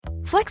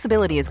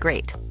Flexibility is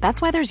great.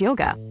 That's why there's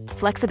yoga.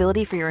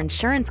 Flexibility for your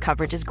insurance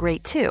coverage is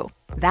great too.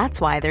 That's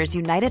why there's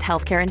United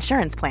Healthcare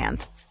Insurance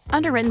Plans.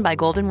 Underwritten by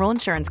Golden Rule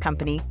Insurance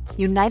Company,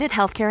 United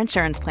Healthcare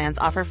Insurance Plans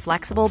offer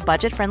flexible,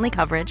 budget-friendly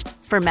coverage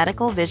for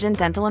medical, vision,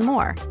 dental, and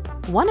more.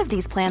 One of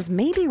these plans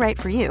may be right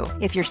for you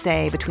if you're,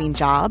 say, between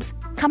jobs,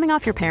 coming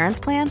off your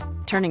parents' plan,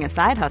 turning a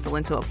side hustle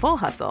into a full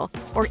hustle,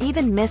 or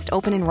even missed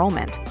open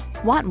enrollment.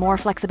 Want more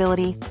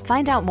flexibility?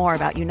 Find out more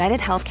about United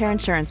Healthcare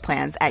Insurance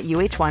Plans at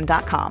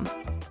uh1.com.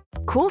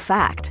 Cool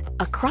fact,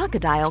 a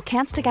crocodile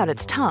can't stick out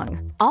its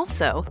tongue.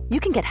 Also, you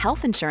can get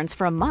health insurance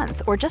for a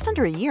month or just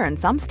under a year in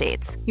some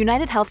states.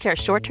 United Healthcare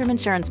short-term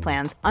insurance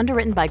plans,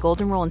 underwritten by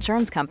Golden Rule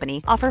Insurance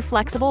Company, offer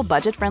flexible,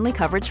 budget-friendly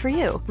coverage for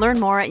you. Learn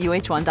more at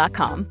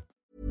uh1.com.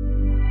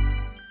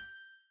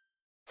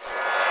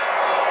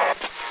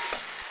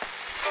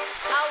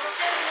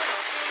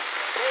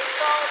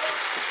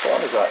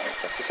 What is that?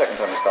 That's the second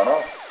time it's gone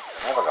off.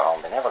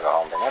 They never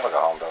go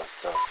home, those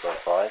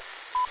boys.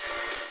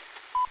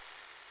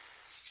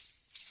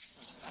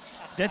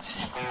 That's...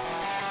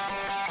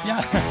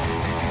 Yeah,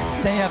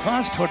 they have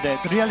asked for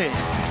that, really.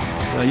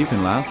 You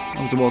can laugh.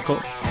 That was the World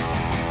Cup.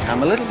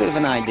 I'm a little bit of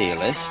an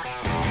idealist,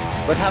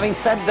 but having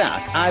said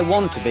that, I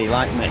want to be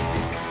like me.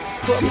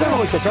 You don't know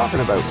what you're talking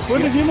about.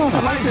 What did you know?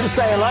 I managed to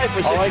stay alive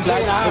for 6 years.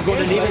 I'm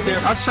going to leave it there.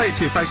 I'd say it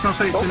to your face, and I'll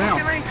say it to you now.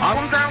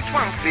 Come down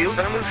Swanfield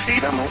and we'll see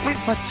them, won't we?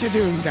 What you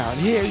doing down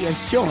here, you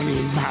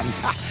shawny man?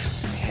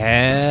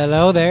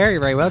 Hello there, you're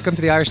very welcome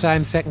to the Irish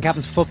Times Second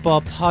Captain's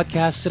Football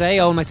Podcast today.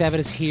 Owen McDevitt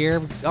is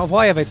here. Oh,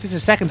 why have I? This is the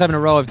second time in a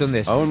row I've done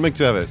this. Owen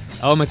McDevitt.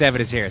 Owen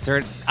McDevitt is here.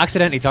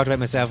 Accidentally talked about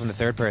myself in the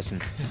third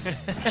person.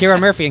 Kieran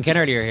Murphy and Ken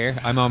Early are here.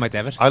 I'm Owen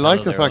McDevitt. I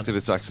like the fact that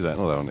it's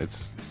accidental, Owen.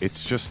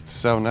 It's just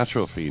so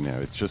natural for you now.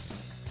 It's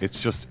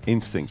just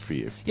instinct for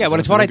you. Yeah, well,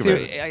 it's what I do.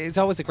 It's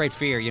always a great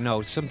fear, you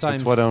know.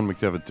 Sometimes it's what Owen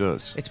McDevitt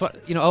does. It's what,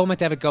 you know, Owen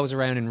McDevitt goes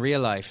around in real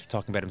life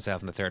talking about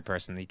himself in the third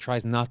person. He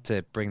tries not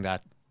to bring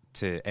that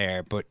to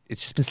air, but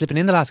it's just been slipping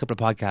in the last couple of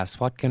podcasts.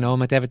 What can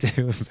Owen McDevitt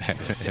do about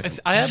it?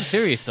 I am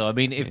serious though. I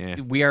mean, if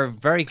we are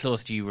very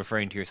close to you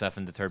referring to yourself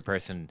in the third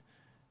person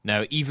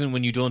now, even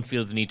when you don't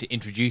feel the need to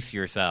introduce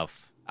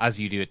yourself as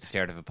you do at the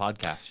start of a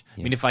podcast.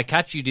 I mean, if I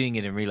catch you doing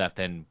it in real life,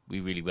 then we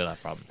really will have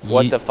problems.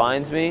 What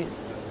defines me?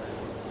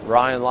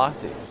 Ryan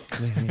Lochte.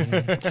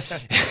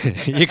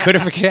 You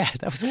couldn't forget.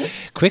 That was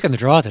quick on the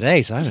draw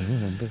today,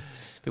 Simon.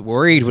 Bit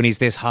worried when he's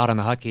this hot on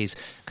the hotkeys.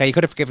 Okay, you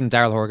could have forgiven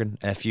Daryl Horgan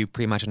a few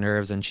pre-match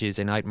nerves on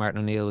Tuesday night. Martin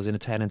O'Neill was in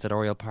attendance at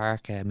Oriel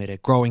Park, made a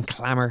growing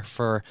clamour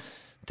for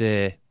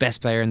the best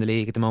player in the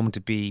league at the moment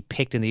to be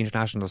picked in the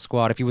international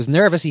squad. If he was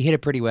nervous, he hit it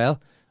pretty well.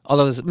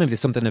 Although there's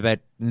something about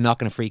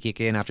knocking a free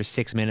kick in after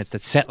 6 minutes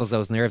that settles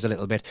those nerves a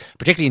little bit.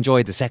 Particularly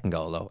enjoyed the second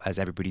goal, though, as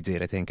everybody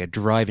did, I think. A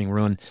driving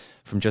run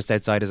from just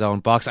outside his own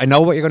box. I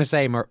know what you're going to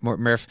say,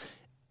 Murph.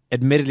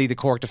 Admittedly, the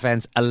Cork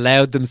defence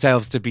allowed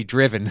themselves to be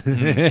driven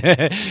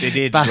They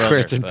did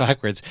backwards and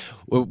backwards.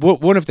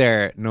 One of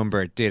their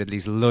number did at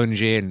least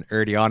lunge in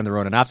early on in the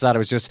run, and after that it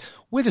was just,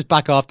 we'll just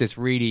back off this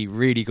really,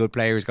 really good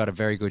player who's got a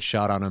very good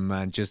shot on him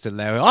and just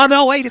allow, oh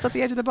no, wait, it's at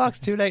the edge of the box,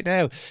 too late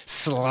now.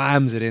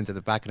 Slams it into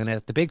the back of the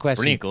net. The big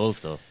question. Brilliant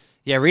goals though.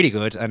 Yeah, really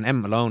good. And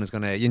Emma Malone is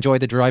going to... You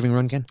enjoyed the driving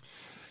run, Ken?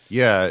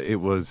 Yeah,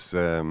 it was...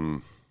 it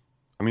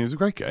was a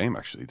great game,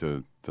 actually.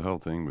 The whole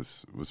thing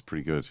was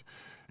pretty good.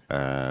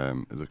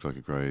 It looked like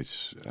a great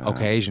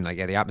occasion. Like,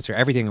 yeah, the atmosphere,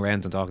 everything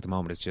around Dundalk at the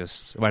moment is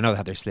just. Well, I know they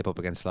had their slip up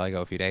against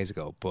Sligo a few days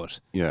ago,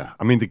 but yeah,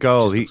 I mean the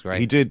goal.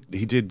 He did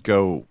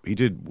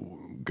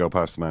go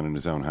past the man in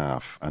his own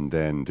half, and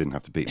then didn't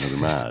have to beat another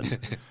man.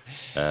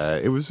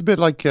 It was a bit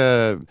like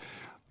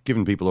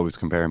given people always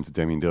compare him to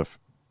Damien Duff,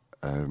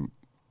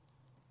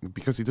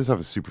 because he does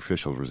have a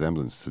superficial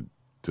resemblance to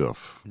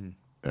Duff.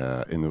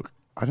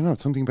 I don't know,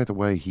 it's something about the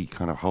way he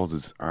kind of holds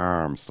his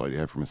arm slightly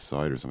out from his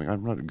side or something.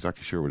 I'm not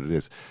exactly sure what it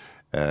is.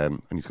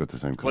 And he's got the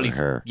same colour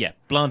hair. Yeah,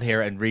 blonde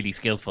hair and really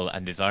skillful,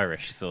 and is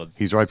Irish. So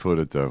he's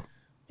right-footed, though.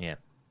 Yeah,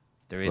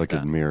 there is like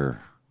that. a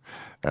mirror.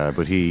 But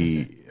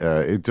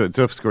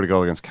Duff scored a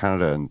goal against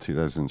Canada in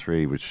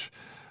 2003, which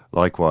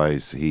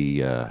likewise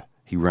he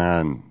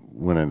ran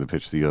one end of the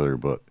pitch to the other,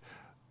 but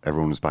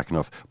everyone was backing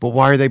off. But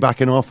why are they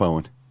backing off,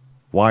 Owen?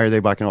 Why are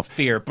they backing off?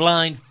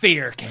 Blind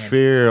fear, Ken.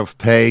 Fear of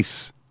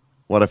pace.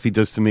 What if he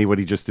does to me what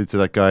he just did to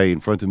that guy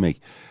in front of me?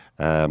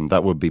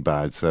 That would be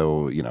bad.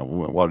 So, you know,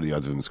 what are the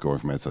odds of him scoring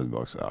from outside the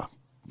box?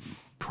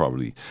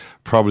 Probably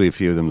a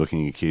few of them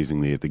looking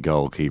accusingly at the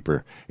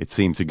goalkeeper. It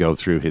seemed to go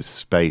through his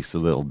space a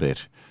little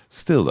bit.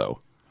 Still,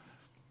 though,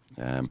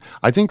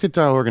 I think that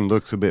Daryl Horgan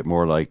looks a bit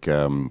more like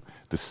the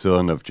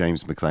son of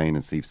James McLean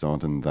and Steve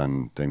Staunton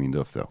than Damien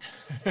Duff, though,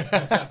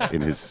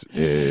 in his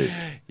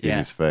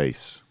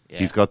face. Yeah.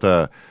 He's got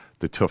the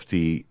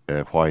tufty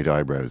white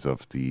eyebrows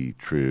of the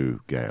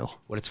true Gael.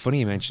 Well, it's funny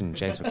you mentioned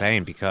James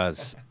McLean,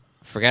 because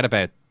forget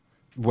about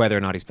whether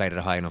or not he's played at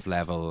a high enough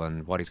level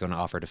and what he's going to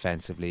offer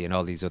defensively and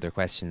all these other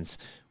questions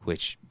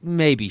which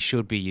maybe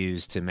should be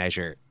used to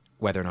measure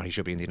whether or not he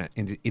should be in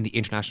the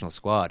international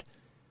squad.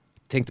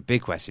 I think the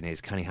big question is,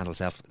 can he handle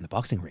himself in the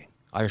boxing ring?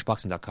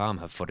 IrishBoxing.com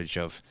have footage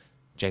of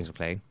James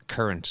McLean,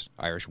 current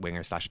Irish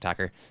winger /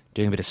 attacker,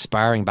 doing a bit of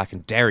sparring back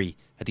in Derry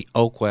at the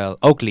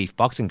Oakleaf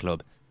Boxing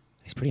Club.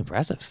 He's pretty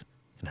impressive.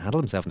 He can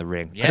handle himself in the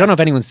ring. Yeah. I don't know if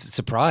anyone's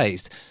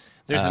surprised.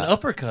 There's an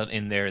uppercut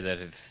in there that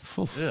is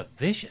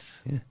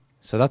vicious. Yeah.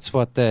 So that's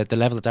what the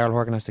level that Daryl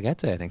Horgan has to get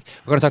to, I think.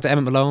 We're going to talk to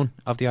Emmett Malone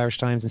of the Irish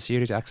Times in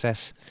studio to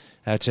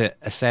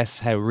assess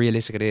how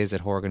realistic it is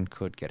that Horgan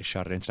could get a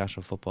shot at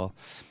international football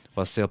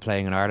while still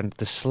playing in Ireland.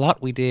 The slot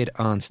we did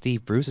on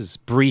Steve Bruce's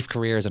brief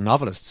career as a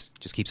novelist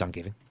just keeps on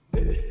giving.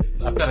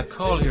 I've got a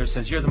call here that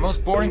says you're the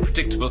most boring,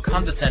 predictable,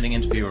 condescending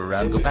interviewer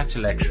around. Go back to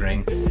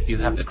lecturing. You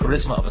have the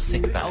charisma of a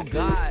sick bag. Oh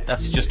God.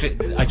 That's just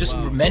it. I just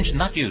mentioned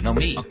not you, no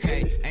me.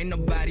 Okay, ain't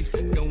nobody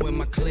f***ing with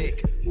my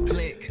click.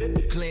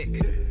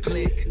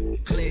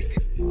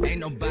 Ain't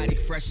nobody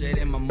fresher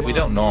than my mom. We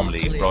don't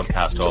normally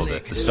broadcast all the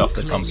stuff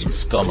that comes from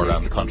scum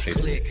around the country.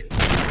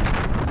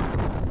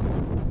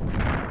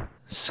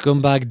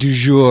 Scumbag du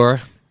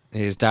jour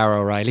is Dara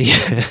O'Reilly.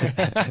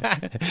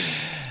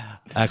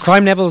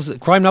 Crime novels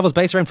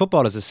based around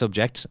football is the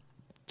subject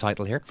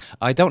title here.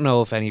 I don't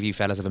know if any of you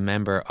fellas have a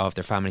member of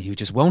their family who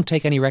just won't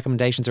take any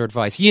recommendations or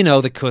advice. You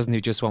know, the cousin who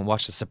just won't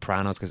watch The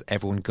Sopranos because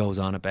everyone goes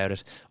on about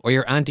it. Or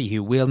your auntie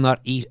who will not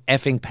eat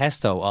effing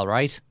pesto, all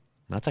right?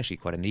 That's actually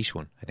quite a niche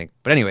one, I think.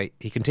 But anyway,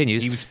 he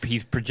continues.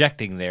 He's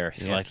projecting there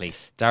slightly. Yeah.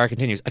 Dara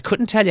continues. I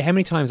couldn't tell you how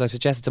many times I've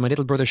suggested to my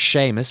little brother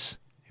Seamus,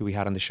 who we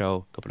had on the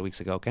show a couple of weeks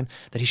ago, Ken,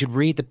 that he should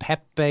read the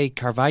Pepe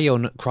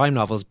Carvalho crime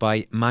novels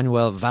by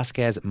Manuel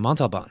Vasquez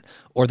Montalban,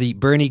 or the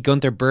Bernie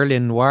Gunther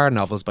Berlin noir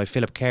novels by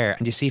Philip Kerr.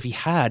 And you see, if he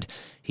had,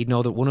 he'd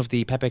know that one of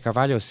the Pepe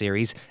Carvalho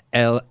series,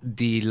 El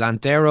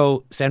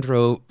Delantero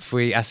Centro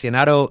Fue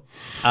Asionado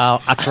al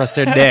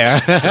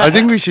Atrascender. I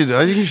think we should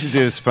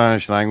do a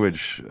Spanish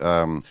language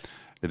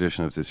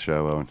edition of this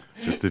show, Owen,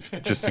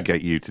 just to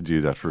get you to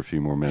do that for a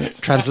few more minutes.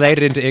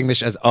 Translated into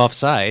English as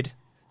Offside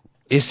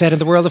is set in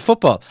the world of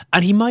football.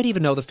 And he might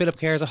even know that Philip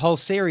Kerr has a whole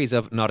series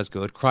of not as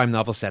good crime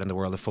novels set in the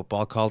world of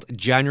football called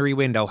January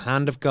Window,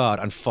 Hand of God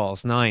and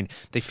False Nine.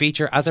 They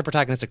feature as their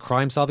protagonist a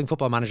crime-solving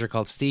football manager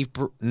called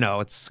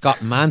it's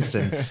Scott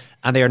Manson,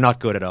 and they are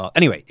not good at all.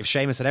 Anyway, if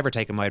Seamus had ever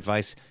taken my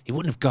advice, he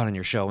wouldn't have gone on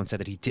your show and said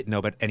that he didn't know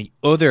about any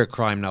other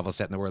crime novels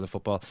set in the world of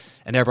football,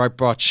 and thereby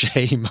brought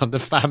shame on the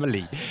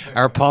family.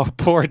 Our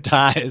poor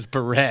dad is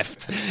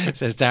bereft,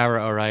 says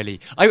Dara O'Reilly.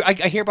 I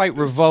hereby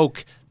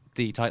revoke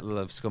the title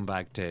of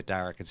scumbag to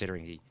Dara,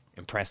 considering he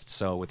impressed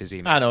so with his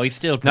email. I know, he's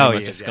still pretty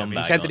much a scumbag.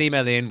 He sent an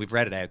email in, we've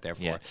read it out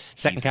therefore. Yeah,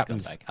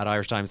 secondcaptains at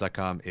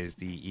irishtimes.com is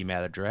the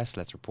email address.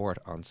 Let's report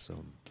on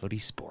some bloody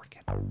sport.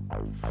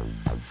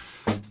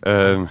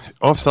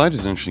 Offside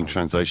is an interesting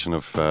translation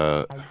of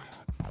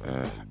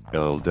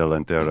El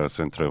Delantero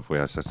Centro Fue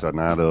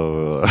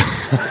Asesinado.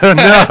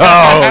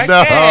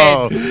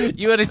 No.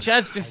 You had a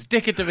chance to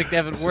stick it to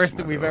McDevitt worse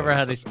than we've ever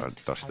had it.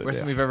 Worse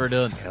than we've ever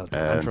done.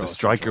 The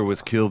striker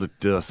was killed at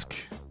dusk.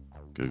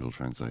 Google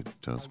Translate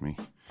tells me.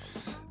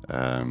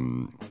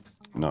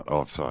 Not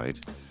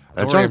offside.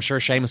 Don't worry, I'm sure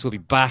Seamus will be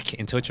back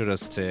in touch with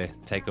us to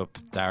take up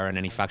Dara and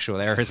any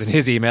factual errors in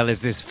his email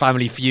as this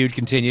family feud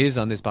continues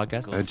on this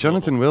podcast.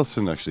 Jonathan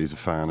Wilson actually is a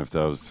fan of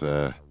those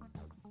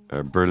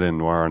Berlin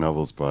noir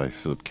novels by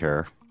Philip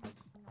Kerr.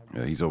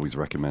 He's always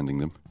recommending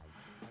them.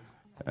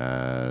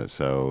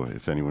 So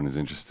if anyone is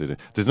interested,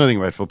 there's nothing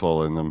about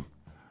football in them,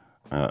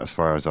 as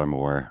far as I'm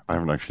aware. I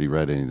haven't actually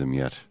read any of them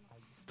yet.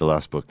 The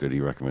last book that he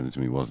recommended to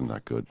me wasn't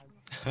that good.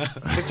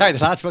 Sorry, the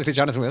last book that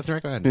Jonathan Wilson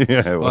recommended?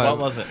 Yeah, what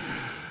was it?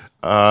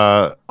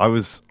 I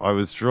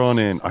was drawn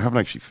in. I haven't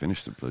actually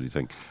finished the bloody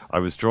thing. I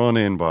was drawn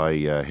in by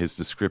his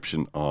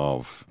description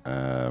of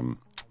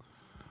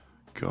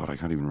God, I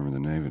can't even remember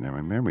the name of it now.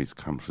 My memory's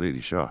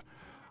completely shot.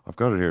 I've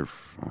got it here.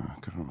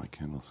 I've got it on my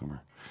Kindle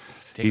somewhere.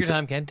 Take your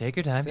time, Ken. Take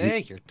your time.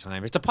 Take your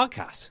time. It's a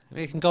podcast.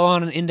 It can go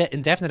on an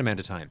indefinite amount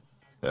of time.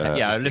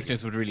 Our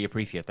listeners would really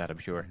appreciate that, I'm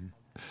sure.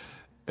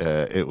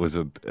 It was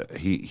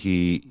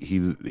he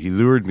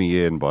lured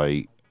me in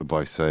by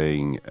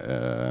saying,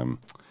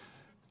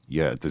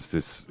 there's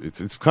this.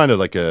 It's kind of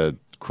like a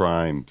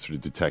crime sort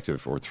of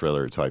detective or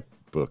thriller type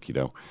book, you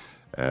know.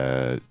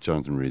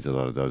 Jonathan reads a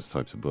lot of those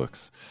types of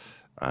books.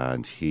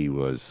 And he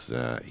was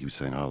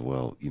saying, oh,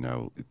 well, you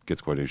know, it gets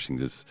quite interesting.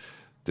 This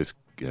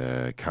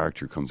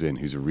character comes in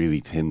who's a really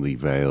thinly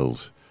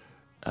veiled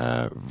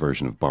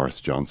version of Boris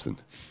Johnson.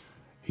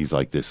 He's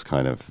like this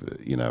kind of,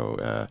 you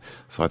know,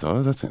 so I thought,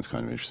 oh, that sounds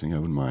kind of interesting. I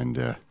wouldn't mind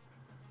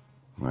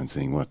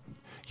seeing what,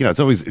 you know,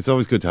 it's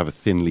always good to have a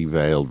thinly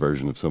veiled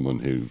version of someone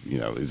who, you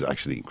know, is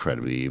actually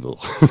incredibly evil.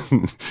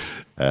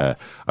 I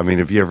mean,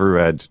 have you ever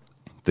read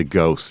The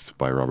Ghost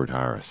by Robert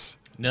Harris?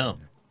 No.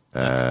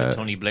 That's the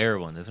Tony Blair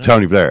one, isn't it?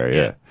 Tony Blair,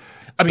 yeah.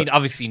 I mean,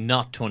 obvie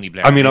not Tony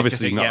Blair. I mean,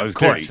 obviously not. Of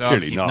course,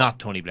 clearly not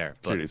Tony Blair.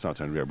 But clearly it's not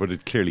Tony Blair, but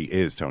it clearly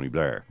is Tony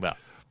Blair. Well,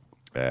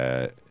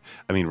 I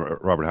mean,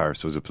 Robert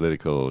Harris was a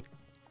political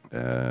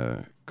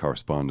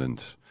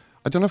correspondent.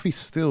 I don't know if he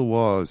still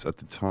was at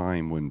the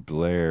time when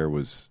Blair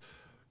was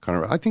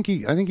kind of. I think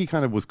he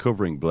kind of was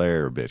covering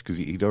Blair a bit because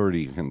he'd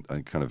already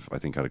kind of I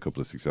think had a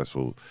couple of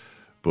successful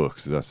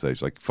books at that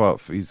stage. Like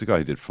he's the guy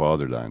who did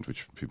Fatherland,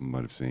 which people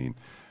might have seen.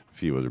 A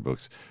few other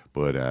books,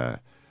 But I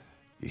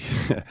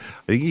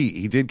think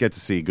he did get to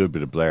see a good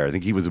bit of Blair. I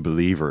think he was a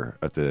believer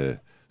at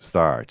the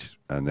start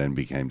and then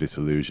became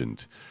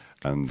disillusioned.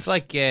 And it's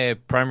like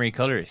Primary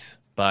Colours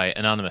by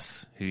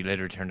Anonymous, who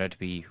later turned out to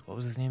be, what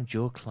was his name?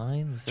 Joe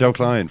Klein? Joe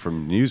Klein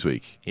from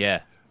Newsweek.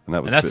 Yeah.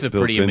 And that's a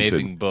Bill pretty Clinton.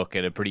 amazing book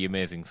and a pretty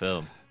amazing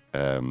film.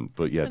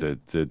 But yeah,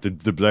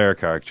 the Blair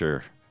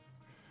character,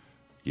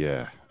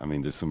 yeah, I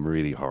mean, there's some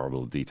really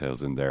horrible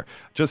details in there.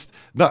 Just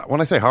not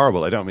when I say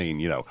horrible, I don't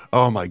mean,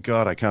 oh my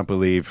God, I can't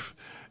believe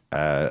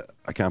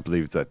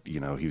that, he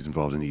was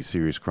involved in these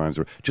serious crimes,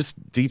 or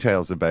just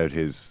details about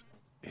his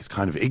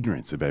kind of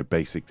ignorance about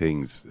basic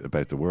things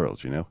about the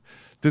world.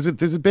 There's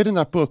a bit in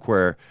that book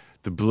where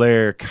the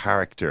Blair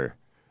character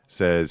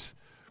says,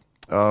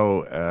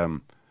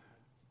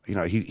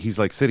 he's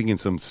like sitting in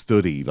some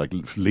study, like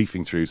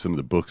leafing through some of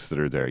the books that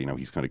are there.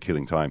 He's kind of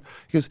killing time.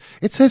 He goes,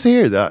 it says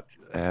here that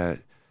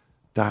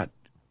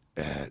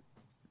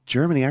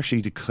Germany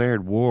actually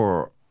declared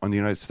war on the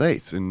United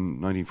States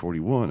in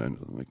 1941, and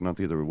like not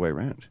the other way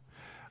around.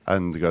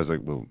 And the guy's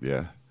like, well,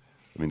 yeah,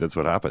 I mean that's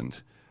what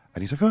happened.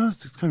 And he's like, oh,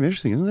 it's kind of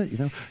interesting,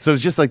 isn't it? So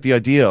it's just like the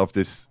idea of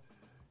this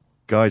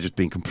guy just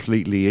being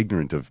completely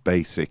ignorant of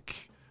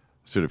basic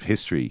sort of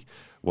history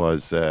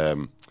was.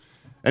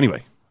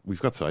 Anyway,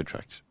 we've got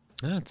sidetracked.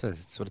 That's what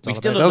it's all about. We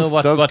still don't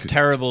know what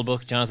terrible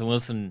book Jonathan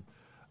Wilson.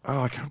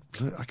 Oh, I can't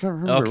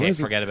remember. Okay,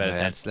 forget about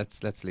it.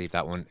 Let's leave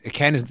that one.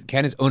 Ken is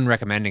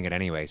unrecommending it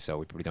anyway, so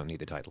we probably don't need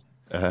the title.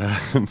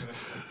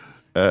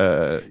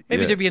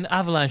 Maybe there'd be an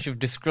avalanche of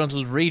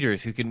disgruntled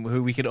readers who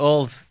we could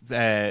all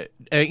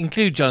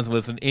include Jonathan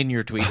Wilson in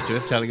your tweets to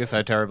us, telling us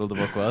how terrible the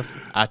book was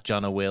at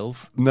John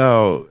O'Wills.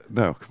 No,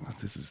 come on,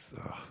 this is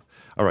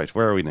all right.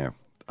 Where are we now?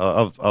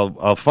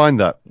 I'll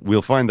find that.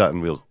 We'll find that,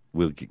 and we'll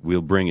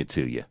bring it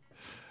to you.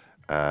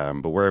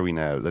 But where are we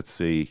now? Let's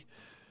see.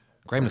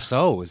 Graham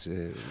Lasso was.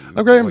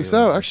 Graham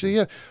Lasso, actually,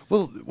 yeah.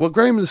 Well,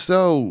 Graham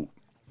Lasso.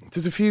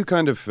 There's a few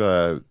kind of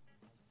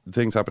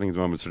things happening at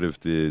the moment. Sort of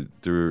the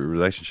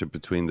relationship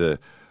between the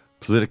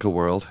political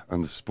world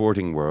and the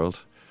sporting world.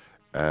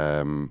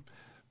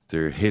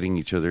 They're hitting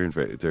each other.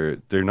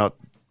 They're not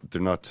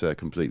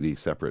completely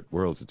separate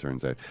worlds. It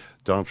turns out.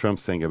 Donald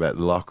Trump's saying about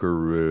locker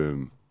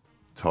room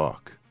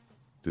talk.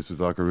 This was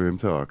locker room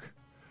talk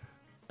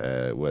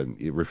when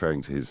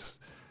referring to his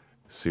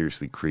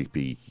seriously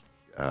creepy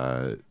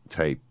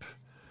tape,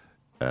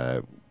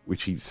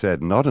 which he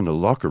said not in a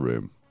locker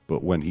room,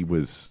 but when he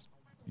was,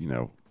 he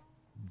was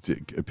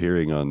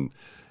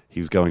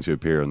going to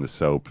appear on the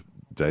soap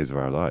Days of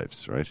Our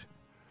Lives, right?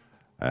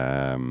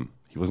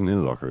 He wasn't in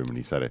a locker room when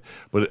he said it.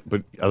 But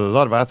a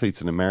lot of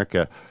athletes in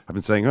America have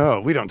been saying,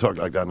 oh, we don't talk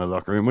like that in a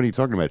locker room. What are you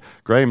talking about?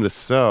 Graham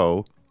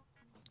Lasso,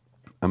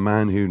 a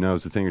man who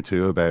knows a thing or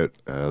two about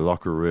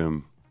locker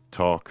room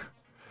talk,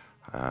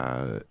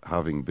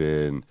 having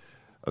been,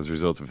 as a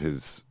result of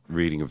his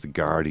reading of The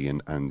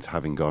Guardian and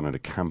having gone on a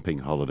camping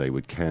holiday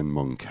with Ken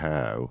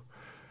Moncow,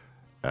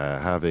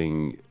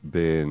 having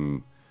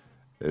been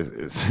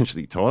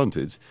essentially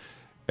taunted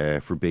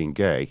for being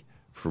gay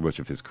for much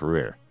of his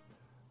career.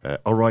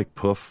 All right,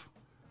 Puff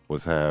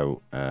was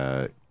how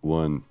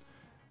one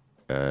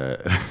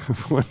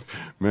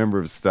member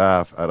of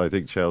staff at, I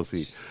think,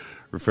 Chelsea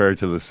referred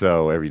to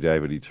Lasso every day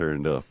when he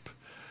turned up.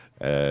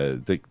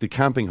 The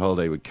camping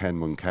holiday with Ken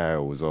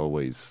Moncow was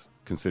always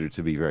considered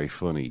to be very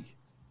funny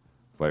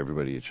by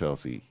everybody at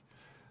Chelsea.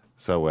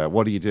 So,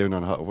 what are you doing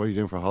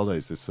for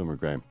holidays this summer,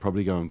 Graham?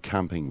 Probably going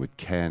camping with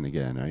Ken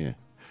again, are you?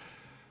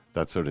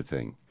 That sort of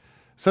thing.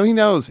 So he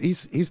knows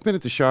he's been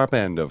at the sharp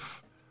end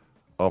of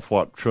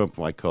what Trump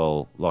might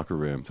call locker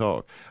room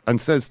talk, and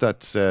says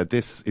that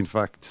this, in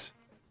fact,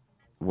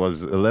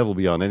 was a level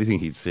beyond anything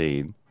he'd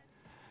seen.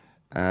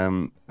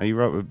 And he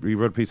wrote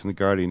a piece in The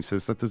Guardian. He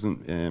says that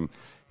doesn't.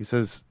 He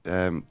says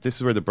this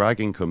is where the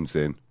bragging comes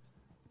in.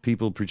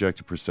 People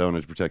project a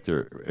persona to protect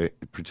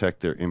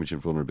their image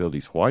and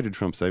vulnerabilities. Why did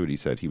Trump say what he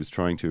said? He was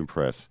trying to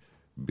impress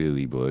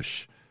Billy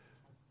Bush.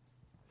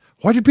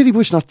 Why did Billy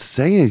Bush not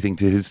say anything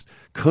to his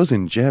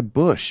cousin Jeb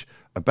Bush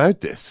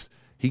about this?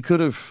 Things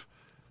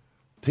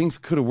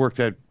could have worked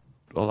out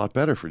a lot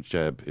better for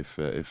Jeb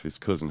if his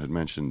cousin had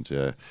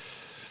mentioned.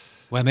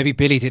 Well, maybe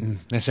Billy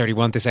didn't necessarily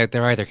want this out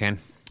there either, Ken.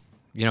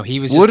 He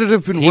was. Would it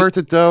have been worth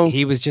it though?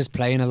 He was just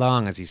playing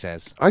along, as he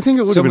says. I think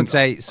it would have been.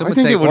 Some would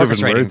say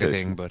orchestrating the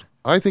thing, but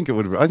I think it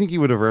would have. I think he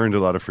would have earned a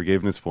lot of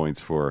forgiveness points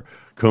for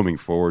coming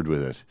forward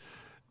with it.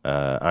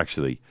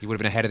 Actually, he would have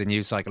been ahead of the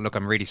news cycle. Look,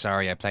 I'm really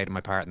sorry. I played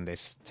my part in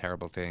this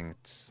terrible thing.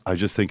 I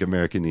just think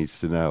America needs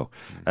to know.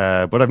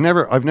 But I've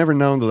never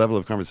known the level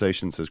of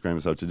conversation, says Graham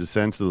Lasso, to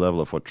descend to the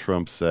level of what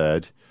Trump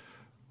said.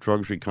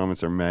 Derogatory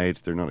comments are made;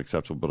 they're not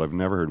acceptable. But I've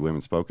never heard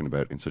women spoken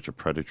about in such a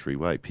predatory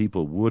way.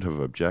 People would have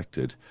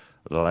objected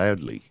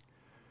loudly.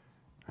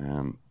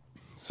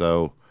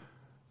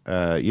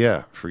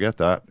 Yeah, forget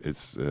that.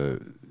 It's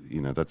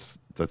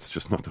that's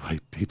just not the way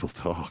people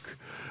talk.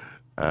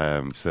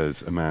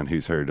 Says a man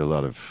who's heard a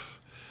lot of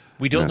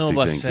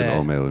things in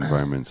all male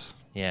environments.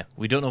 Yeah,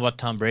 we don't know what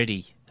Tom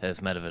Brady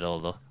has made of it all,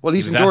 though. Well, he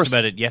was asked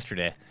about it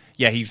yesterday.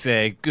 Yeah, he's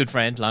a good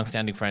friend,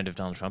 long-standing friend of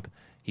Donald Trump.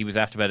 he was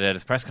asked about it at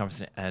his press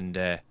conference,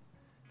 and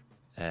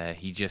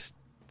he just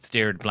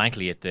stared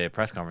blankly at the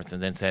press conference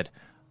and then said,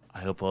 "I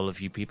hope all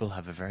of you people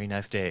have a very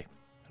nice day,"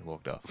 and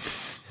walked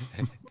off.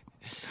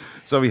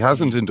 So he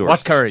hasn't endorsed.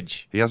 What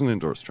courage! He hasn't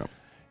endorsed Trump.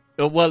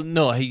 Well,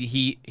 no,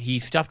 he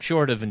stopped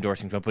short of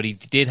endorsing Trump, but he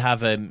did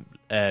have a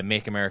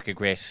 "Make America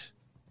Great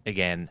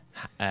Again"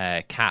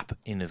 cap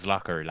in his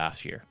locker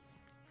last year.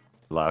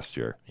 Last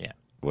year, yeah,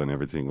 when it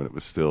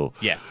was still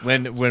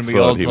when we fun,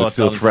 all he thought was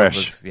still Donald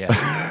fresh. Trump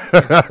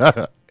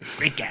was,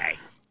 great guy.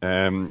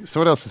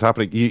 So what else is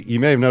happening? You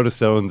may have noticed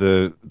though in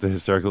the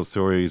historical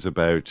stories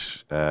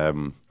about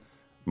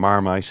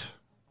Marmite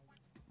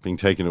being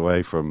taken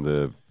away from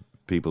the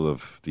people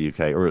of the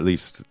UK, or at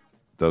least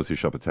those who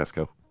shop at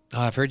Tesco.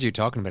 Oh, I've heard you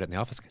talking about it in the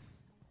office.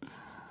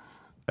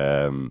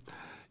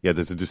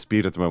 There's a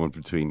dispute at the moment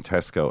between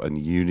Tesco and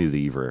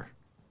Unilever.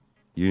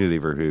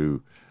 Unilever,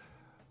 who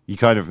you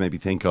kind of maybe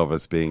think of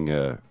as being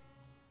the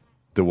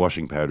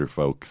washing powder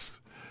folks,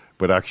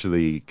 but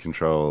actually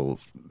control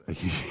a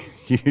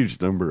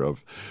huge number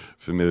of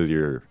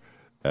familiar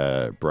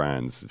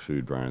brands,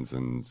 food brands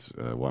and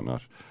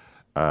whatnot.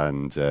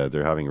 And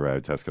they're having a row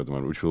at Tesco at the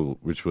moment,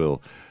 which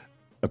will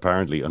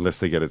apparently, unless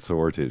they get it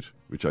sorted,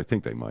 which I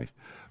think they might,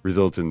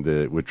 result in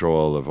the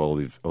withdrawal of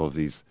all of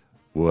these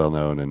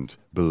well-known and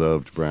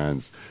beloved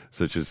brands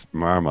such as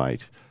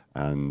Marmite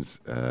and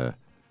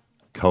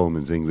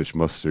Coleman's English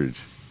Mustard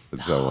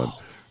and so on.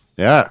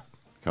 Yeah,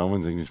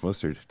 Coleman's English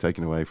Mustard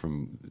taken away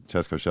from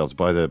Tesco shelves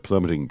by the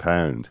plummeting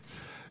pound.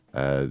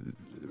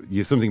 You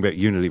have something about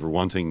Unilever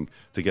wanting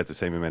to get the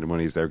same amount of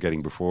money as they were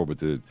getting before, but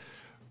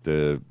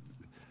the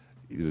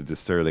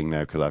sterling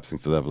now collapsing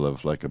to the level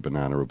of like a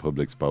Banana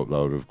Republic's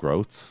boatload of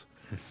groats,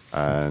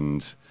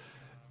 and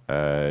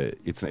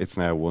it's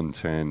now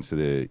 110 to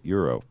the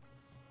euro.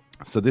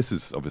 So this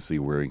is obviously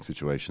a worrying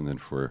situation then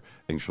for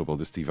English football,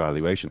 this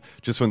devaluation.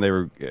 Just when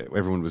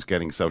everyone was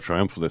getting so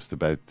triumphalist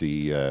about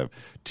the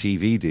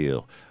TV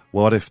deal,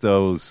 what if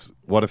that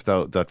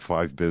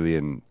 £5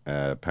 billion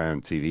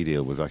pound TV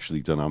deal was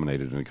actually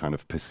denominated in a kind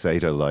of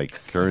peseta-like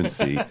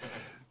currency?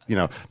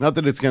 Not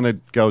that it's going to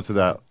go to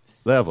that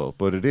level,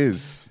 but it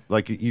is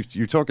like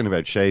you're talking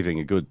about shaving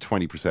a good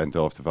 20%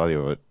 off the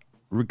value of it,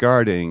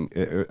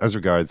 as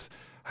regards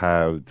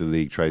how the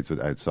league trades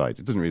with outside.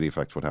 It doesn't really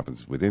affect what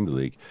happens within the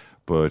league,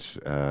 but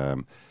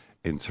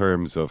in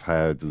terms of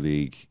how the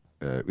league,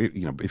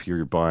 if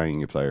you're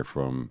buying a player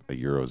from a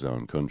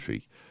Eurozone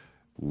country,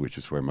 which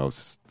is where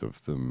most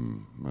of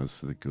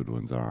the good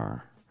ones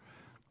are,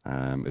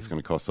 it's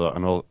going to cost a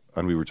lot.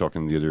 And we were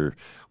talking the other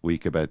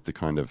week about the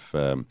kind of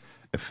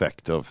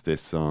effect of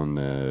this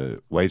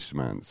on wage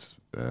demands.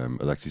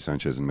 Alexis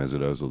Sanchez and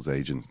Mesut Ozil's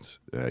agents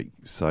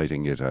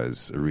citing it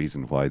as a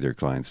reason why their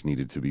clients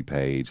needed to be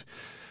paid,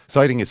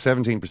 citing a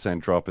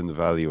 17% drop in the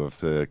value of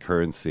the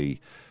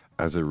currency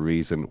as a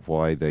reason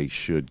why they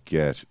should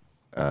get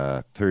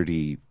a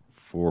 34%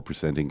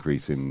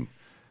 increase in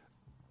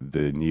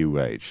the new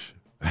wage.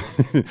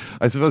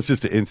 I suppose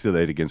just to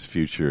insulate against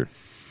future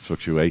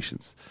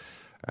fluctuations.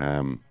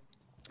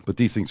 But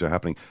these things are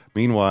happening.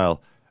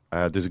 Meanwhile,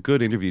 there's a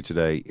good interview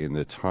today in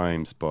the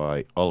Times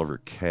by Oliver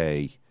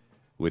Kay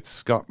with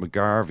Scott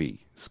McGarvey.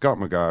 Scott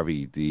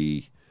McGarvey,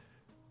 the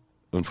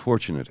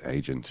unfortunate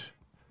agent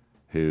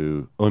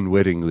who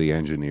unwittingly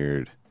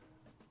engineered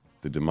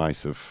the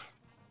demise of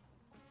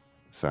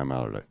Sam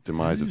Allardyce.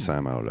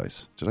 Sam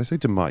Allardyce. Did I say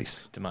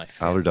demise? Demise.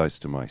 Allardyce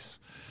demise.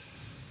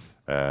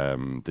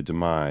 The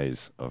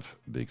demise of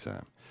Big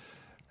Sam.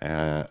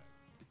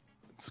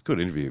 It's a good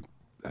interview.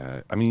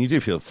 I mean,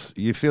 you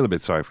feel a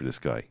bit sorry for this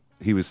guy.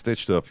 He was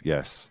stitched up,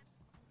 yes.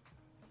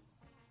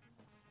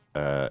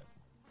 But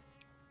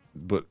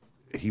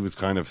he was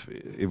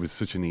it was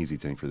such an easy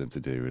thing for them to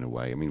do in a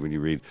way. I mean, when you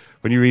read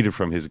it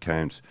from his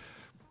account,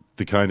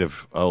 the kind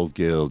of old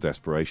Gill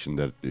desperation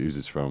that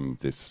oozes from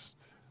this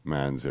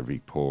man's every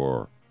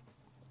pore.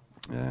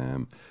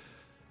 Sam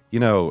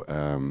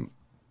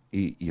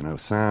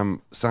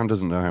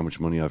doesn't know how much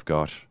money I've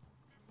got.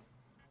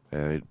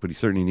 But he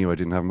certainly knew I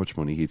didn't have much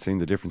money. He'd seen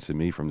the difference in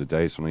me from the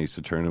days when I used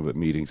to turn up at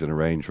meetings in a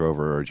Range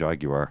Rover or a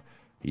Jaguar.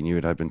 He knew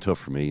it had been tough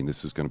for me, and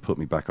this was going to put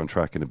me back on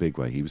track in a big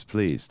way. He was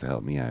pleased to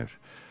help me out.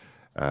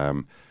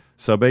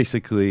 So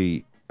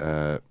basically,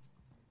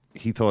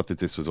 he thought that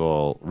this was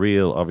all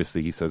real.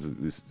 Obviously, he says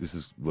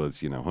this was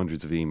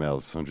hundreds of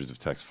emails, hundreds of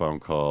text, phone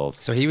calls.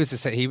 So he was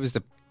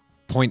the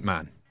point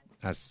man,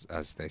 as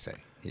they say.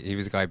 He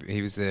was the guy.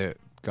 He was the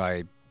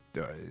guy.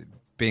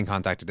 Being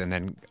contacted and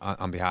then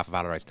on behalf of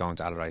Allardyce going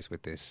to Allardyce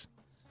with this.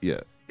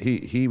 Yeah,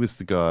 he was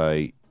the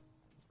guy.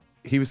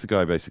 He was the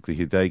guy basically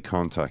who they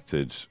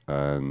contacted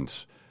and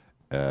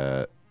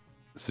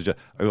suggest.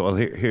 Well,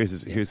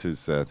 here's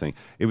his thing.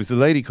 It was a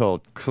lady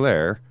called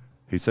Claire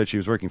who said she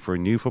was working for a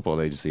new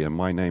football agency and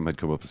my name had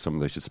come up as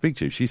someone they should speak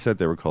to. She said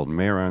they were called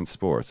Mehran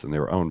Sports and they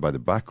were owned by the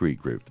Bakri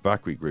Group. The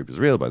Bakri Group is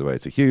real, by the way.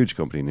 It's a huge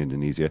company in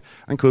Indonesia.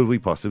 And could we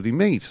possibly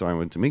meet? So I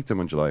went to meet them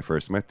on July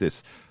 1st. Met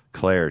this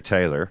Claire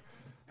Taylor,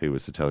 who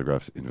was the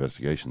Telegraph's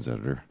investigations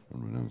editor,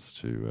 unbeknownst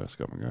to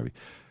Scott McGarvey.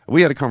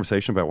 We had a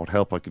conversation about what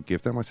help I could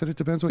give them. I said, it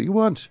depends what you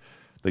want.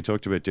 They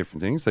talked about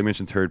different things. They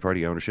mentioned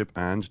third-party ownership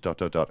and ...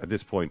 At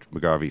this point,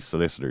 McGarvey's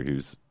solicitor,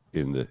 who's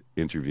in the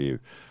interview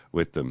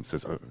with them,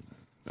 says, "Oh,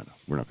 no,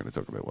 we're not going to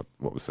talk about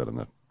what was said on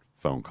that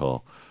phone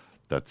call.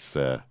 That's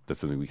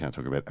something we can't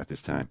talk about at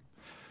this time."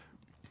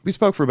 We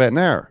spoke for about an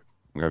hour.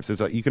 McGarvey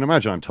says, "You can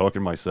imagine I'm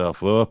talking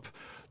myself up.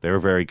 They were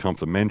very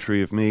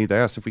complimentary of me. They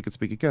asked if we could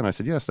speak again. I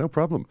said, yes, no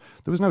problem.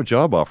 There was no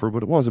job offer,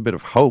 but it was a bit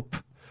of hope."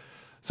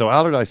 So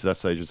Allardyce at that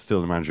stage is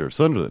still the manager of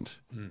Sunderland.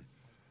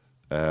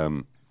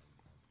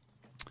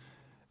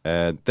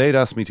 They'd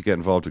asked me to get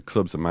involved with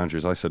clubs and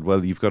managers. I said,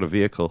 well, you've got a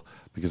vehicle,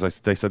 because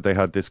they said they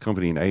had this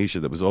company in Asia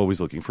that was always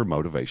looking for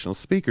motivational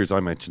speakers. I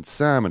mentioned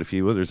Sam and a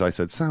few others. I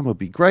said, Sam would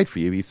be great for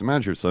you. He's the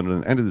manager of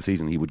Sunderland. End of the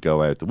season, he would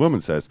go out. The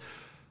woman says,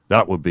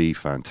 that would be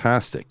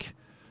fantastic.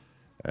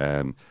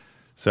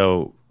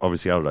 So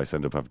obviously Allardyce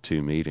ended up having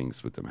 2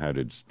 meetings with them. How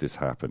did this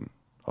happen?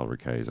 Oliver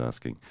Kay is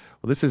asking.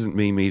 Well, this isn't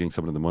me meeting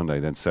someone on the Monday,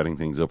 then setting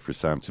things up for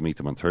Sam to meet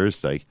them on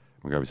Thursday.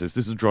 McGarvey says,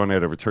 this is drawn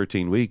out over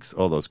 13 weeks.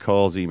 All those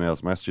calls,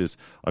 emails, messages.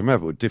 I've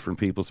met with different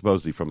people,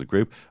 supposedly from the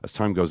group. As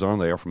time goes on,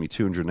 they offer me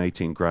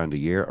 218 grand a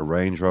year, a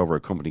Range Rover, a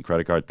company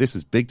credit card. This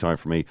is big time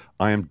for me.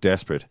 I am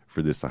desperate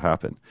for this to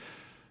happen.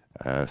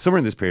 Somewhere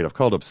in this period, I've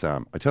called up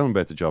Sam. I tell him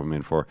about the job I'm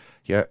in for.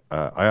 I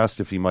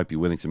asked if he might be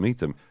willing to meet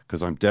them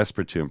because I'm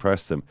desperate to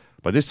impress them.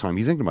 By this time,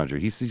 he's England manager.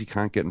 He says he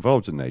can't get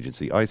involved in an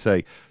agency. I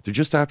say, they're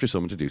just after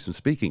someone to do some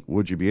speaking.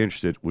 Would you be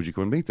interested? Would you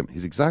go and meet them?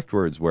 His exact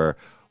words were,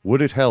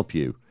 would it help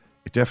you?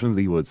 It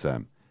definitely would,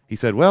 Sam. He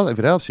said, well, if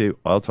it helps you,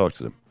 I'll talk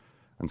to them.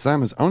 And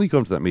Sam has only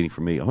come to that meeting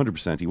for me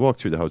 100%. He walked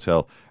through the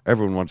hotel.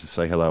 Everyone wanted to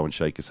say hello and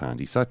shake his hand.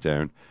 He sat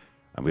down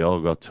and we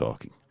all got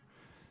talking.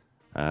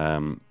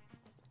 So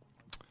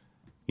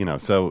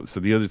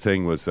the other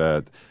thing was,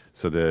 the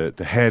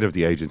head of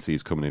the agency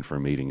is coming in for a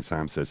meeting.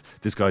 Sam says,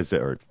 Scott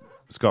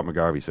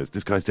McGarvey says,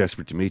 this guy's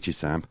desperate to meet you,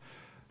 Sam.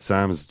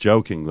 Sam's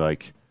joking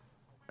like,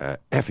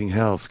 effing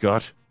hell,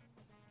 Scott.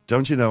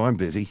 Don't you know I'm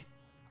busy?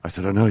 I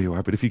said, I know you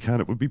are, but if you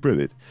can, it would be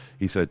brilliant.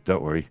 He said,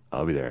 don't worry,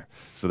 I'll be there.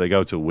 So they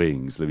go to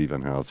Wings, Libby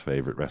Van Haal's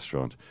favourite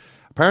restaurant.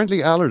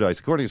 Apparently Allardyce,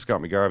 according to Scott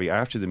McGarvey,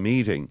 after the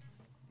meeting,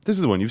 this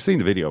is the one, you've seen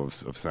the video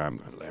of Sam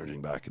lounging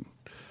back and,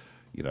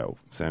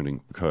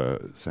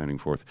 sounding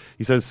forth.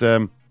 He says,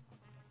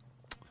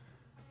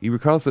 he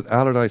recalls that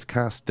Allardyce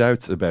cast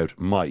doubts about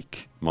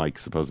Mike. Mike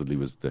supposedly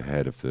was the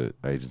head of the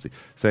agency,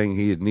 saying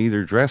he had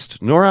neither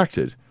dressed nor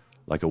acted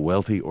like a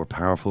wealthy or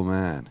powerful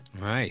man.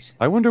 Right.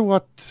 I wonder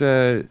what...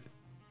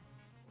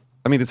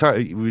 it's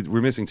hard.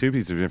 We're missing 2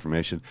 pieces of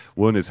information.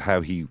 One is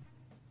how he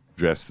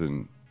dressed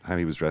and how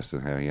he was dressed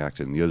and how he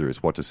acted, and the other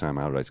is what does Sam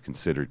Allardyce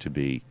consider to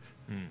be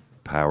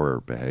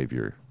power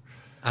behaviour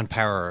and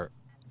power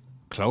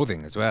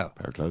clothing as well.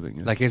 Power clothing,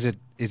 yeah. Like, is it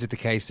the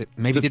case that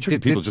maybe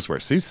people just wear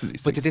suits to these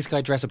things? But did this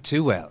guy dress up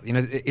too well?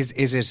 Is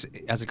it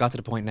has it got to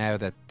the point now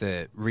that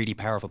the really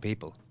powerful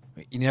people?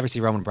 You never see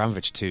Roman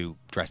Abramovich too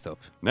dressed up.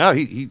 No,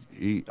 he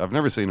I've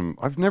never seen him.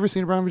 I've never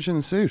seen Abramovich in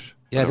a suit.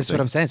 Yeah, this is what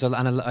I'm saying. So,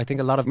 and I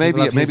think a lot of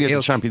maybe people at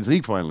the Champions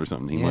League final or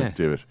something, he might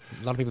do it.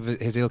 A lot of people of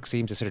his ilk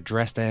seem to sort of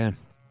dress down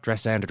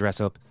to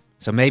dress up.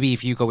 So maybe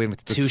if you go in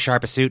with too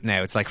sharp a suit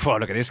now, it's like, whoa,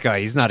 look at this guy.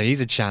 He's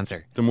a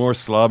chance-er. The more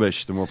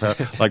slobbish, the more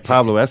like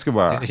Pablo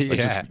Escobar,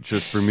 like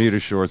just Bermuda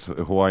shorts,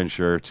 a Hawaiian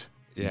shirt,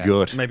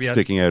 gut maybe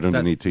sticking out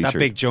underneath t-shirt, that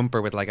big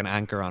jumper with like an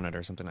anchor on it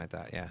or something like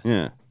that. Yeah.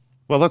 Yeah.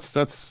 Well,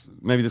 that's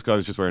maybe this guy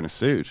was just wearing a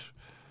suit.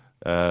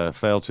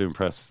 Failed to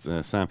impress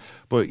Sam,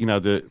 but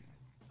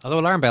although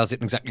alarm bells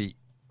didn't exactly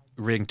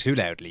ring too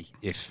loudly.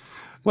 It's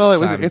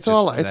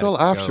all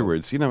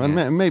afterwards,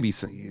 and maybe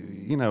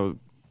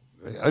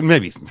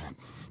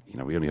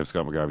we only have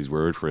Scott McGarvey's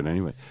word for it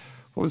anyway.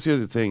 What was the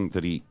other thing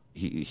that he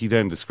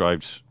then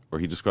described, or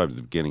he described at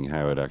the beginning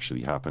how it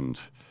actually happened?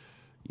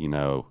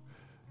 How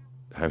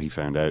he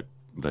found out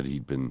that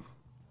he'd been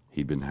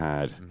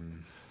had.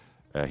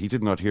 Mm-hmm. He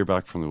did not hear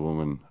back from the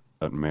woman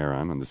at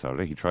Mehran on the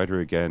Saturday. He tried her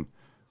again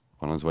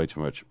on his way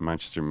to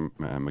Manchester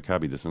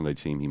Maccabi, the Sunday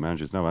team. He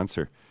manages no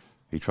answer.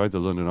 He tried the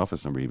London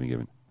office number he'd been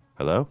given.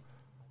 Hello,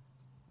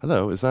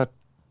 is that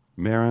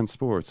Mehran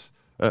Sports?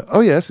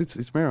 Oh yes, it's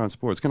Mehran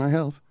Sports. Can I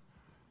help?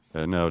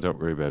 No, don't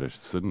worry about it.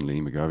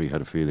 Suddenly, McGarvey had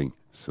a feeling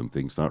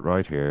something's not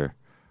right here.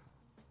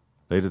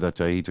 Later that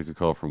day, he took a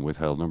call from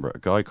withheld number. A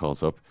guy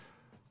calls up.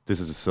 This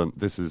is on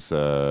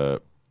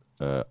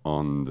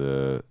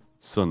the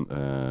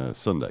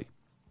Sunday.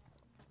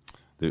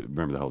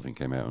 Remember, the whole thing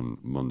came out on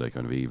Monday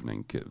kind of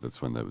evening.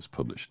 That's when that was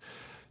published.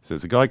 So a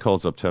guy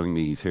calls up telling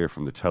me he's here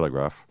from the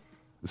Telegraph.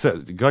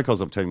 The guy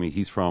calls up telling me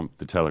he's from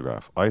the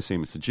Telegraph. I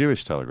assume it's the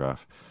Jewish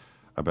Telegraph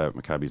about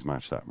Maccabi's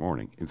match that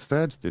morning.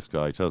 Instead, this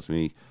guy tells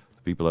me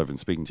the people I've been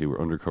speaking to were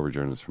undercover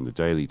journalists from the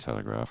Daily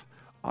Telegraph.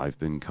 I've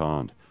been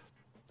conned.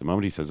 The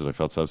moment he says it, I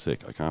felt so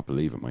sick. I can't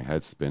believe it. My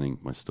head's spinning.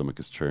 My stomach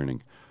is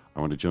churning.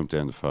 I want to jump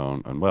down the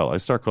phone. And, I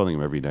start calling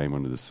him every name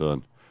under the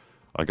sun.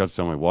 I got to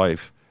tell my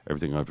wife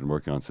everything I've been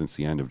working on since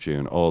the end of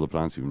June, all the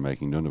plans we've been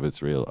making, none of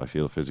it's real. I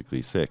feel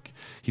physically sick.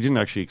 He didn't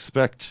actually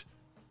expect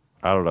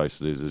Allardyce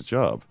to lose his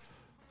job.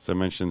 So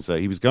mentions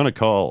he was going to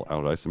call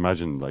Allardyce.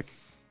 Imagine oh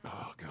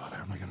God,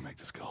 how am I going to make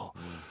this call?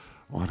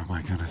 What am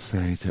I going to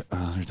say to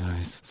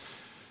Allardyce?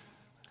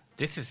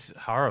 This is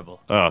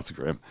horrible. Oh, it's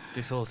grim.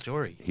 This whole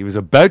story. He was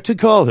about to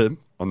call him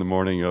on the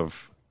morning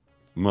of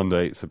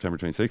Monday, September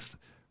 26th,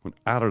 when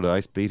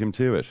Allardyce beat him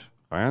to it.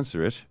 I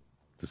answer it,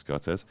 the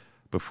Scot says.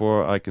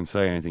 Before I can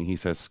say anything, he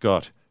says,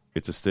 Scott,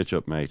 it's a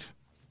stitch-up, mate.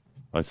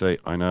 I say,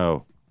 I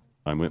know.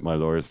 I'm with my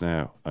lawyers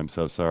now. I'm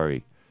so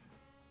sorry.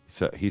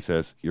 He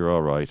says, you're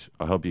all right.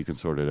 I hope you can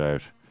sort it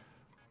out.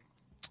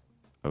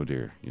 Oh,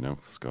 dear.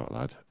 Scott,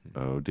 lad.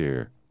 Oh,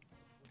 dear.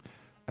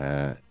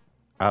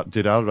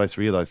 Did Allardyce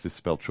realise this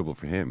spelled trouble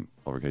for him?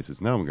 Overcase says,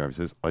 no. McGarvey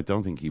says, I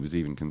don't think he was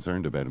even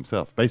concerned about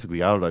himself.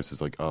 Basically, Allardyce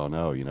was like, oh,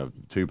 no,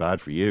 too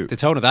bad for you. The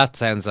tone of that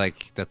sounds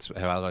like that's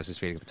how Allardyce is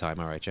feeling at the time,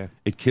 all right, yeah?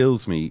 It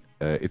kills me.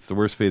 It's the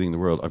worst feeling in the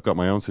world. I've got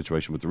my own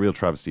situation, but the real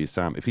travesty is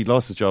Sam. If he'd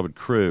lost his job at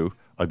Crewe,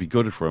 I'd be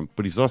gutted for him,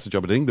 but he's lost a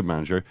job at England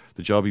manager,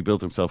 the job he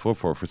built himself up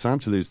for. For Sam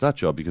to lose that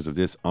job because of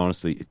this,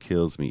 honestly, it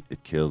kills me.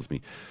 It kills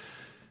me.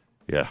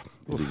 Yeah,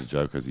 it is a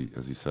joke, as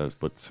he says.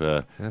 But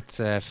that's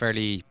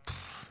fairly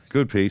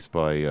good piece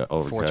by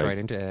Oliver forthright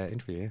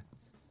interview.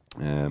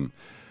 Yeah.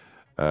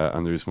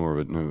 And there's more of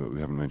it. No, we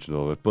haven't mentioned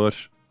all of it, but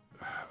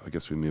I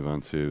guess we move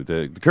on to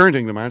the current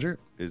England manager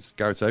is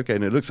Gareth Southgate,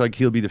 and it looks like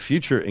he'll be the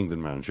future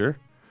England manager.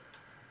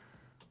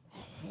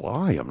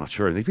 Why? I'm not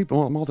sure. I think people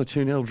want Malta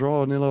 2-0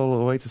 draw 0 all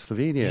the way to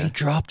Slovenia. He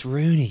dropped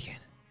Rooney again.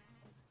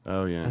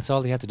 Oh, yeah. That's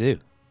all he had to do.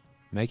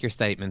 Make your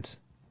statement.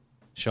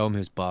 Show him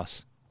who's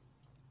boss.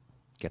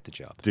 Get the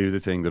job. Do the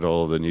thing that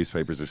all the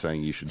newspapers are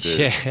saying you should do.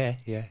 Yeah,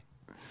 yeah.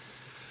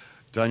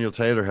 Daniel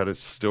Taylor had a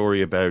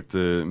story about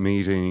the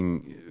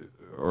meeting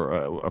or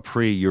a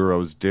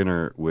pre-Euros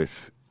dinner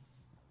with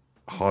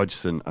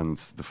Hodgson and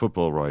the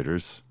football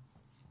writers.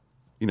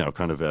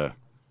 Kind of a...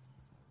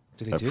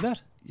 Did they do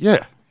that? Yeah,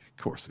 of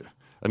course, yeah.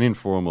 An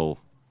informal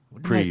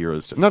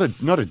pre-Euros... Not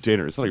a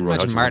dinner. It's not like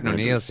imagine Martin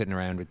O'Neill sitting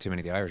around with too many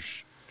of the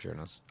Irish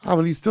journalists. Oh,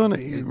 well, he's done...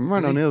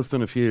 Martin O'Neill's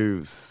done a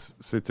few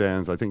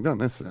sit-downs, I think. Not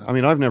necessarily... I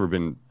mean, I've never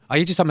been... Are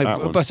you just talking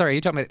about... Sorry, are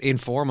you talking about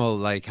informal,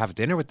 like, have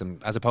dinner with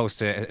them, as opposed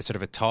to sort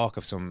of a talk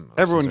of some...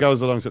 Everyone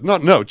goes along...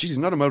 No, Jesus,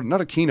 not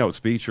a keynote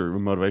speech or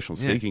motivational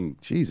speaking. Yeah.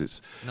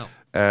 Jesus. No.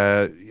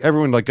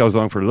 Everyone, goes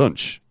along for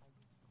lunch,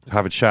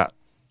 have a chat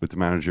with the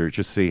manager,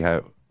 just see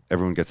how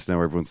everyone gets to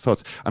know everyone's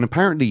thoughts. And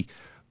apparently...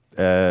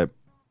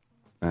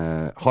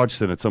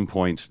 Hodgson at some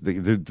point,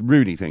 the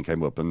Rooney thing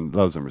came up, and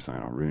loads of them were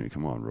saying, "Oh, Rooney,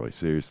 come on, Roy,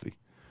 seriously."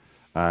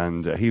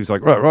 And he was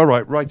like,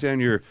 "Right, write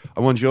down I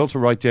want you all to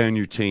write down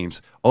your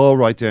teams. All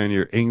write down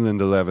your England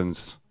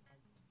 11s.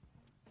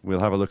 We'll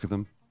have a look at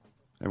them."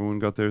 Everyone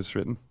got theirs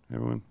written.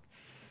 Everyone.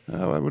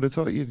 Oh, I would have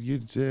thought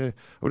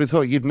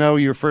you'd know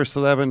your first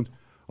 11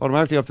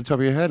 automatically off the top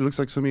of your head. It looks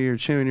like some of you are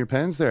chewing your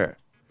pens there.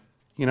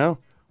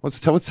 What's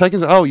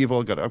taking? Oh, you've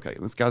all got it. Okay,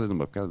 let's gather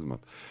them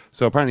up.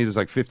 So apparently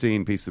there's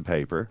 15 pieces of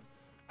paper.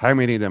 How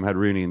many of them had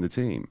Rooney in the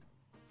team?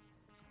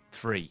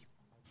 3.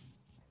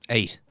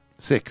 8.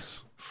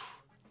 6.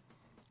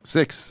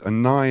 6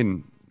 and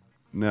 9.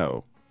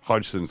 No.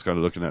 Hodgson's kind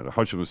of looking at it.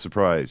 Hodgson was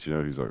surprised.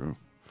 He's like,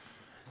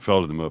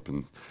 folded them up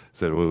and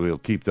said, "Well, we'll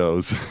keep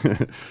those.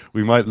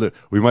 we might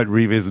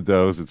revisit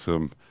those at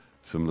some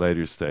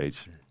later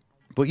stage."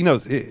 But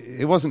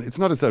it wasn't. It's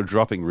not as though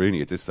dropping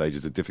Rooney at this stage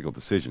is a difficult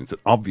decision. It's an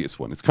obvious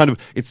one.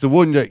 It's the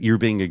one that you're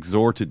being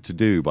exhorted to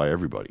do by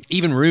everybody.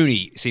 Even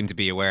Rooney seemed to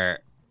be aware.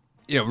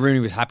 Rooney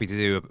was happy to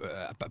do.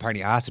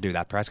 Apparently, asked to do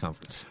that press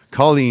conference.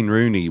 Colleen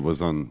Rooney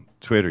was on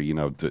Twitter,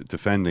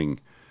 defending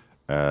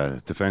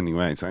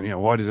Wayne,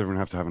 saying, why does everyone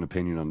have to have an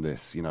opinion on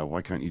this?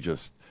 Why can't you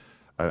just?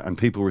 And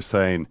people were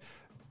saying,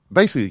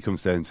 basically, it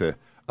comes down to,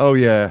 oh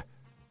yeah,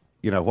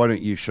 why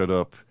don't you shut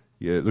up?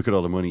 Look at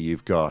all the money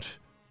you've got.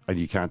 And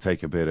you can't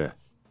take a bit of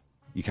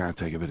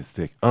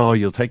stick. Oh,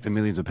 you'll take the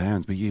millions of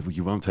pounds, but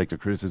you won't take the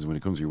criticism when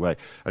it comes your way.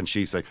 And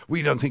she's like,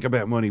 we don't think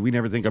about money. We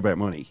never think about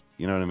money.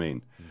 You know what I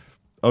mean?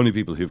 Only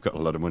people who've got a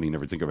lot of money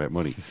never think about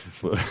money.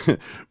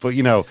 but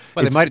well,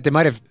 they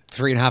might have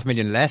 3.5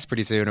 million less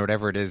pretty soon, or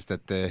whatever it is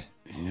that the.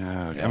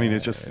 Yeah, I mean,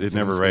 it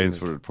never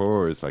rains when it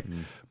pours. But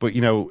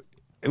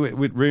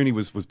with Rooney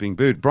was being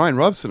booed. Brian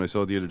Robson, I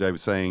saw the other day,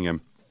 was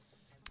saying,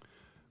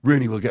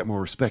 Rooney will get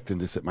more respect than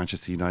this at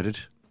Manchester United.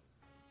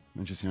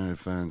 Manchester United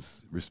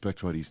fans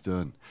respect what he's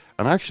done.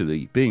 And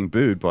actually, being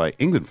booed by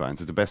England fans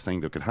is the best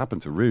thing that could happen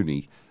to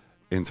Rooney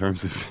in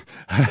terms of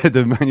how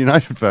the Man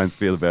United fans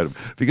feel about him.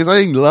 Because I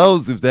think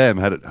loads of them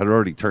had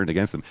already turned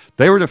against him.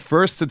 They were the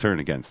first to turn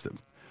against him.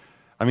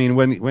 I mean,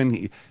 when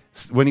he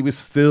was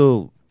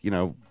still,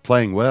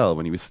 playing well,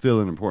 when he was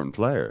still an important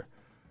player,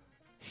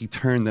 he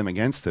turned them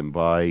against him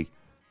by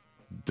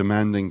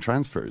demanding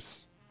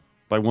transfers,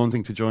 by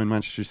wanting to join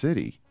Manchester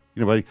City.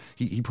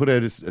 He put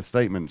out a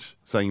statement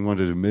saying he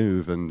wanted to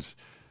move and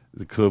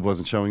the club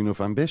wasn't showing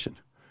enough ambition.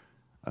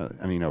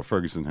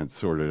 Ferguson had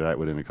sorted it out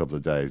within a couple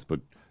of days,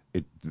 but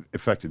it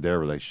affected their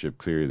relationship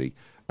clearly.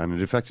 And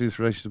it affected his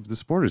relationship with the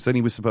supporters. Then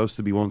he was supposed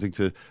to be wanting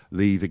to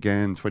leave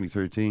again,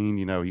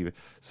 2013.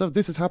 So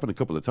this has happened a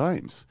couple of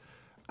times.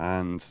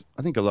 And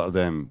I think a lot of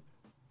them,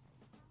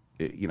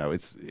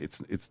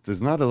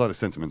 there's not a lot of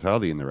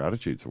sentimentality in their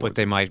attitudes. But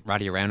they might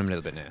rally around him a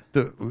little bit now.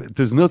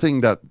 There's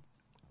nothing that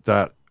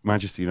that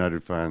Manchester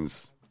United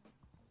fans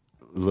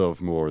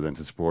love more than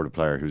to support a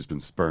player who's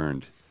been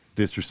spurned,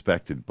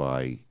 disrespected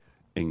by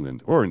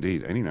England, or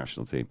indeed any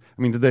national team.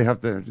 I mean, did they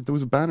have there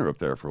was a banner up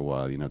there for a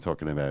while,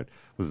 talking about,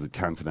 was it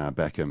Cantona,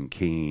 Beckham,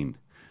 Keane?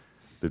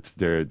 It's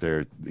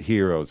their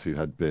heroes who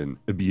had been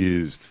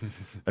abused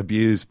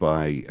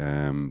by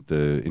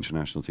the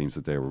international teams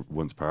that they were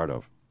once part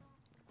of.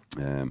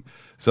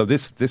 So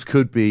this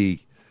could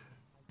be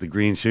the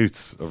green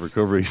shoots of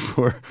recovery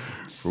for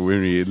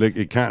Winry.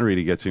 It can't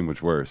really get too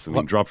much worse. I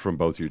mean, dropped from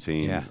both your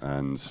teams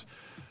and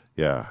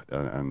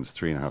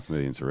 3.5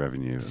 million to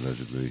revenue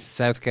allegedly.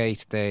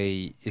 Southgate,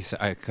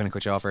 I kind of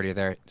cut you off earlier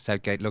there.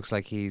 Southgate looks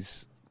like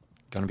he's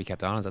going to be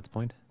kept on. Is that the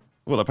point?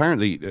 Well,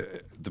 apparently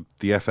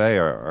the FA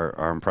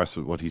are impressed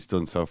with what he's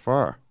done so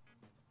far.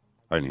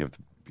 I only have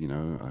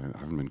I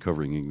haven't been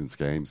covering England's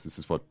games. This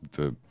is what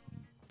the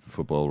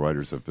football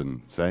writers have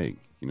been saying.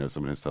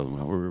 Someone has told them,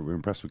 well, we're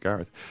impressed with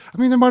Gareth. I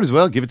mean, they might as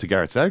well give it to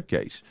Gareth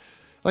Southgate.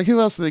 Like, who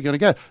else are they going to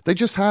get? They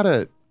just had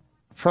a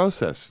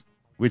process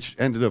which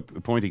ended up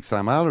appointing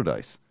Sam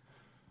Allardyce.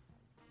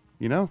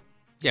 Yeah,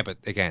 but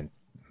again,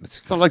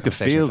 it's not like the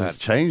field has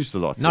changed a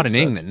lot. Not in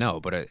England, no,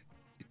 but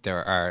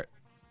there are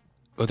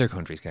other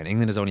countries.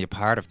 England is only a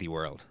part of the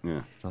world.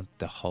 Yeah, it's not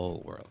the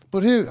whole world.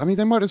 But who? I mean,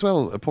 they might as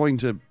well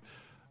appoint a,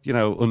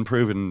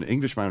 unproven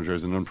English manager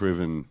as an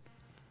unproven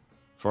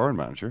foreign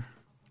manager.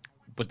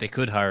 But they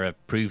could hire a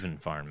proven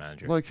foreign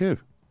manager. Like who?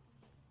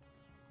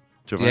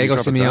 Diego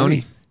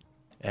Simeone.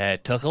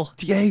 Tuchel.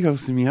 Diego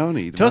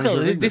Simeone.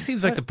 Tuchel. This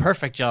seems like the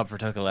perfect job for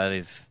Tuchel. That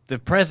is the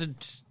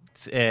present.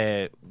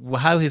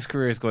 How his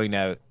career is going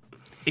now.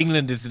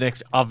 England is the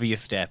next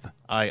obvious step.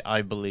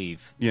 I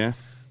believe. Yeah.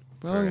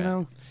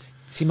 Well,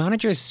 See,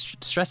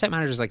 stressed out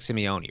managers like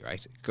Simeone,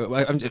 right?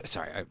 I'm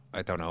sorry,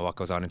 I don't know what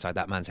goes on inside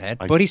that man's head.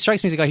 But he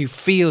strikes me as a guy who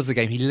feels the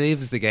game, he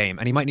lives the game,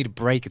 and he might need a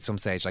break at some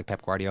stage like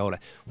Pep Guardiola.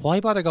 Why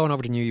bother going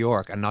over to New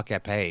York and not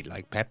get paid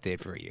like Pep did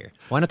for a year?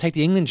 Why not take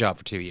the England job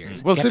for 2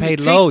 years? Well, get paid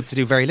loads to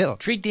do very little.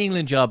 Treat the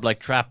England job like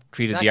Trapp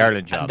treated the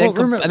Ireland job.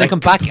 And then come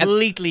back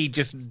completely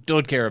just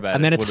don't care about it.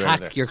 And then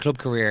attack your club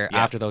career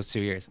after those 2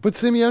 years. But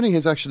Simeone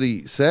has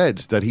actually said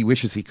that he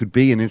wishes he could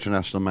be an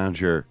international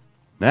manager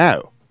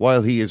now,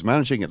 while he is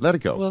managing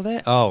Atletico. Well,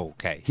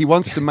 okay. He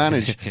wants to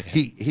manage.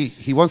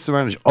 he wants to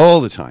manage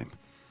all the time.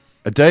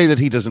 A day that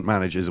he doesn't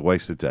manage is a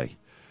wasted day.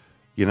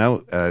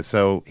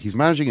 So he's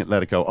managing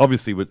Atletico,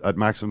 obviously at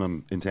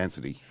maximum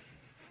intensity.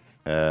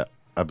 But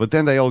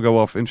then they all go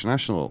off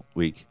international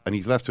week, and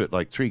he's left with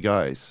like 3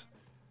 guys,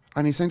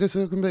 and he's saying this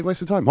is a complete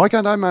waste of time. Why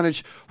can't I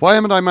manage? Why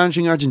haven't I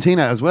managing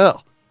Argentina as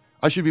well?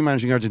 I should be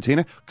managing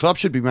Argentina. Klopp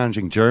should be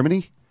managing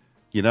Germany.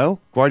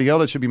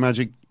 Guardiola should be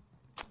managing.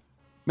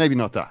 Maybe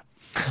not that.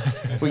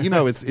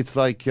 Well, it's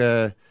like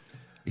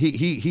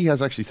he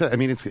has actually said. I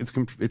mean,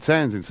 it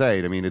sounds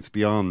insane. I mean, it's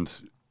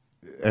beyond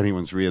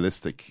anyone's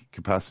realistic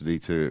capacity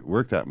to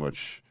work that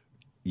much.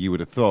 You would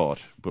have thought,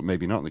 but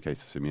maybe not in the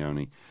case of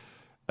Simeone.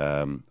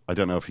 I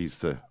don't know if he's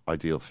the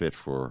ideal fit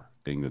for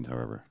England.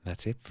 However,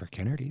 that's it for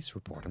Kennedy's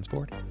Report on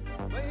Sport.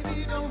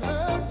 Baby, don't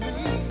hurt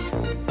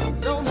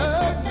me. Don't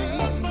hurt me.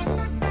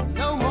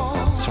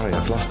 Sorry,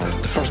 I've lost it.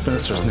 The First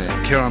Minister's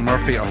name. Kieran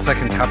Murphy, our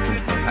second captain,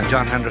 and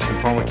John Henderson,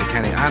 former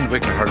Kilkenny and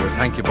Wicklow hurler.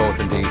 Thank you both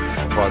indeed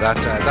for that.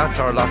 That's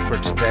our lot for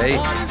today.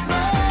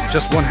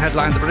 Just one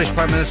headline. The British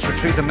Prime Minister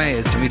Theresa May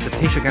is to meet the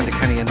Taoiseach and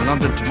Kenny in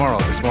London tomorrow.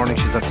 This morning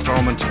she's at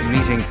Stormont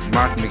meeting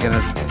Martin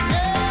McGuinness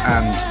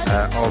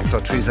and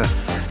also Theresa...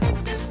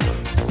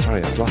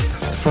 Sorry, I've lost it.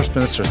 The First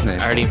Minister's name.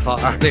 Arlene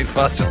Foster. Arlene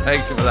Foster,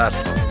 thank you for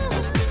that.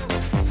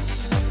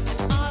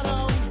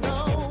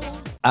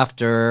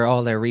 After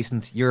all their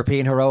recent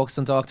European heroics,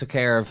 Dundalk took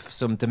care of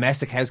some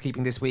domestic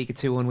housekeeping this week. A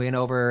 2-1 win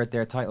over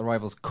their title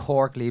rivals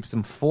Cork leaves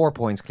them 4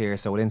 points clear,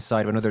 so within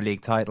sight of another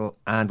league title,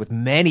 and with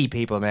many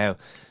people now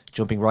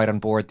jumping right on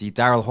board the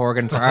Daryl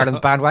Horgan for Ireland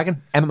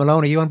bandwagon. Emmett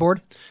Malone, are you on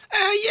board?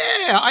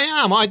 Yeah, I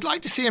am. I'd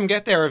like to see him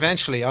get there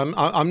eventually.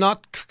 I'm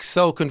not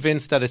so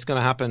convinced that it's going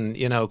to happen,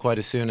 quite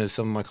as soon as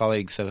some of my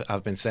colleagues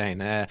have been saying.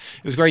 It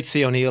was great to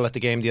see O'Neill at the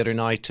game the other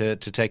night to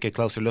take a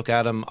closer look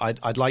at him.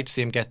 I'd like to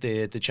see him get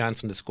the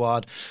chance in the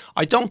squad.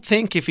 I don't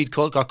think if he'd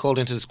got called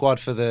into the squad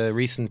for the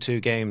recent 2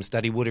 games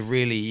that he would have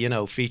really,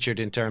 featured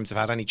in terms of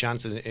had any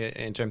chance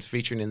in terms of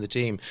featuring in the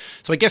team.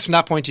 So I guess from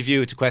that point of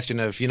view, it's a question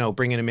of,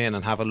 bringing him in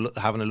and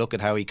having a look at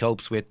how he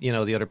copes with, the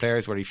other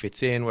players, where he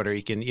fits in, whether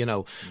he can,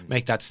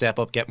 make that step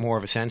up, get more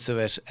of a sense of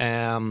it.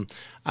 And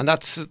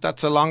that's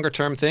a longer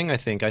term thing, I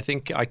think. I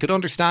think I could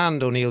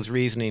understand O'Neill's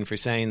reasoning for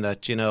saying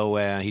that,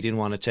 he didn't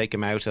want to take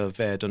him out of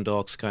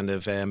Dundalk's kind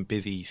of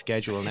busy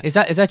schedule. Is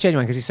that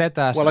genuine? Because he said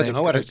that I don't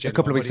know whether it's genuine, a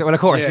couple of weeks ago. Well,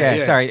 of course,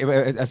 yeah. Sorry,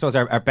 I suppose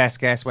our best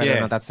guess whether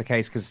or not that's the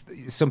case, because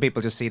some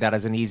people just see that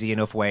as an easy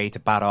enough way to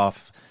bat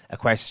off a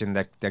question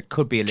that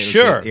could be a little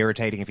Sure. bit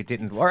irritating if it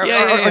didn't, or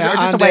Yeah,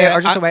 just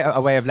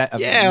a way of letting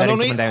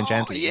someone down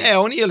gently. Yeah,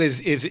 O'Neill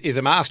is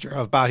a master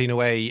of batting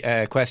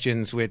away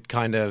questions with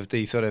kind of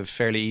the sort of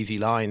fairly easy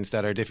lines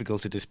that are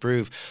difficult to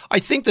disprove. I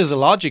think there's a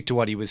logic to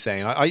what he was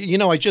saying.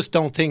 I just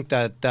don't think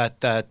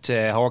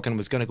that Horgan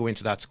was going to go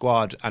into that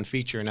squad and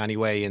feature in any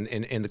way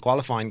in the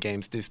qualifying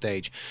games at this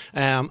stage.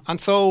 And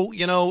so,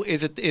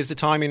 is the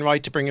timing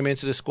right to bring him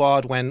into the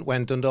squad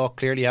when Dundalk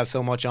clearly have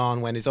so much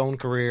on, when his own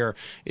career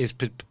is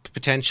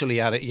potentially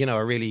at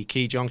a really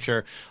key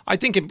juncture? I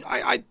think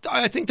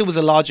I think there was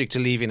a logic to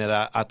leaving it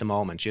at the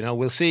moment.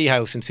 We'll see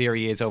how sincere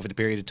he is over the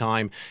period of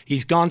time.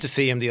 He's gone to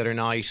see him the other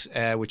night,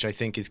 which I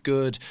think is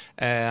good.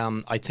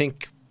 I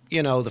think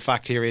the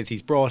fact here is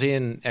he's brought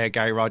in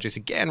Gary Rogers.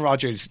 Again,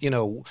 Rogers,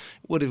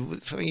 would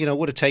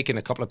have taken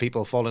a couple of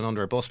people falling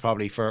under a bus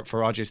probably for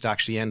Rogers to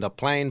actually end up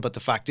playing. But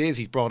the fact is,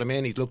 he's brought him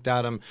in. He's looked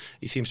at him.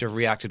 He seems to have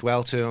reacted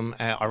well to him.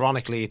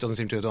 Ironically, it doesn't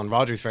seem to have done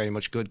Rogers very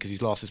much good because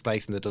he's lost his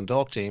place in the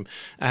Dundalk team.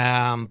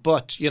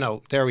 But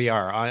there we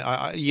are.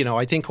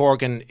 I think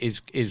Horgan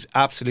is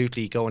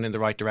absolutely going in the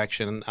right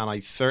direction, and I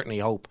certainly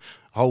hope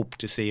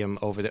to see him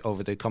over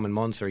the coming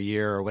months or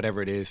year or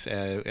whatever it is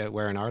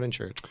wearing Ireland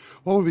shirt.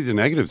 What would be the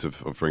negatives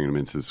of bringing him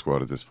into the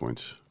squad at this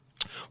point?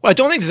 Well, I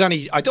don't think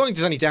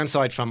there's any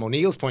downside from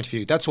O'Neill's point of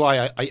view. That's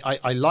why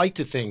I like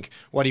to think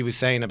what he was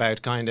saying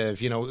about kind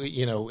of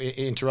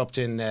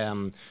interrupting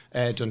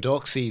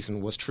Dundalk's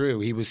season was true.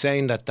 He was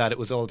saying that it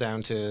was all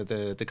down to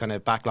the kind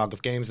of backlog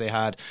of games they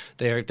had.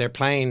 They're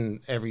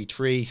playing every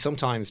 3,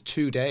 sometimes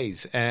 2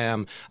 days,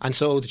 and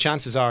so the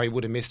chances are he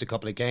would have missed a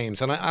couple of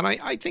games. And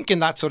I think in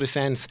that sort of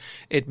sense,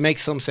 it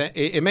makes some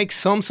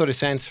sort of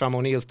sense from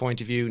O'Neill's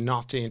point of view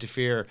not to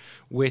interfere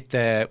with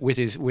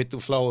the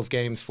flow of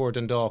games for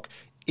Dundalk,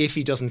 if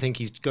he doesn't think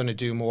he's going to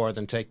do more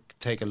than take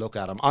a look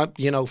at him.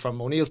 From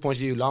O'Neill's point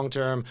of view, long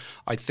term,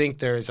 I think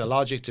there's a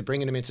logic to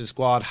bringing him into the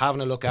squad,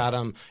 having a look at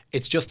him.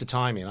 It's just the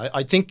timing.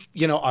 I think,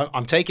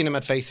 I'm taking him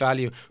at face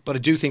value, but I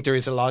do think there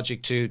is a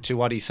logic to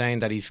what he's saying,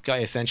 that he's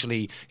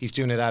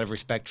doing it out of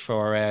respect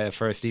for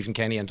Stephen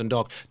Kenny and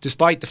Dundalk,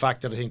 despite the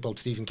fact that I think both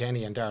Stephen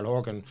Kenny and Daryl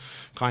Horgan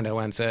kind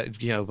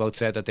of both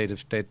said that they'd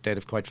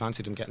have quite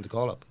fancied him getting the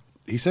call up.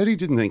 He said he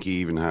didn't think he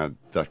even had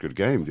that good a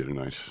game the other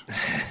night.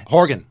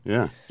 Horgan.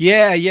 Yeah.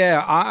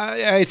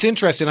 It's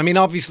interesting. I mean,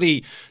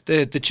 obviously,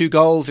 the 2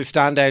 goals are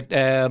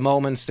standout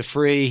moments. The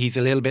free, he's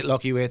a little bit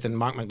lucky with, and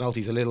Mark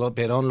McNulty's a little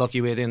bit unlucky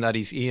with, in that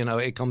he's,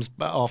 it comes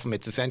off him.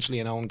 It's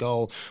essentially an own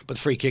goal, but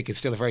the free kick is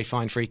still a very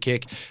fine free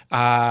kick.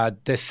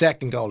 The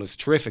second goal is a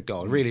terrific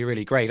goal, really,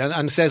 really great,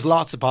 and says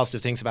lots of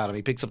positive things about him.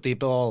 He picks up the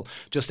ball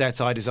just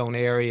outside his own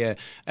area.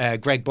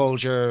 Greg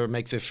Bolger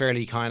makes a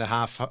fairly kind of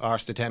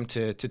half-arsed attempt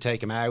to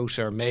take him out,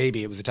 or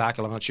maybe it was a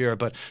tackle, I'm not sure,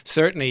 but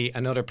certainly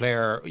another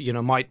player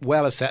might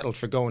well have settled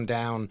for going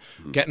down,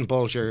 getting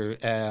Bolger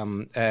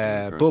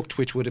booked,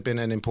 which would have been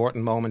an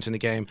important moment in the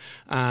game,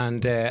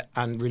 and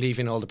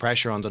relieving all the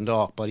pressure on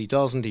Dundalk. But he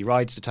doesn't. He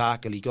rides the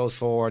tackle, he goes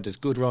forward, there's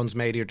good runs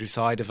made either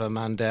side of him,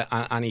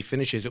 and he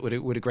finishes it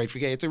with a great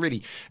free kick. It's a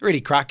really,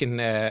 really cracking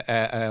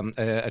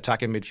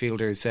attacking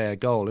midfielder's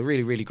goal. A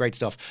really, really great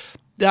stuff.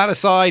 That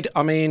aside,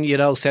 I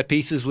mean, set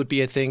pieces would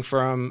be a thing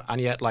for him, and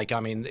yet,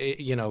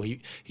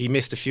 he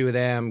missed a few of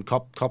them,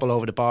 couple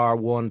over the bar,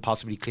 one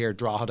possibly cleared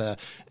Drogheda,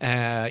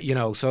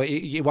 so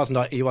he wasn't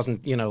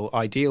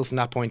ideal from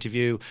that point of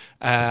view.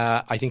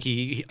 I think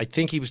he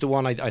was the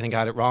one I think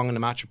had it wrong in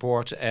the match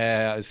report,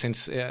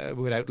 since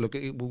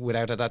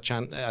without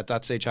at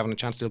that stage having a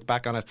chance to look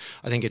back on it.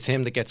 I think it's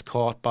him that gets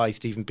caught by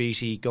Stephen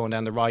Beattie going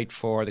down the right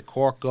for the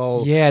Cork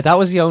goal. Yeah, that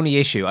was the only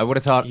issue. I would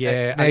have thought.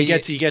 Yeah, and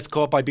he gets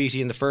caught by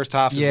Beattie in the first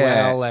half. As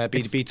well,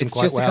 beats him quite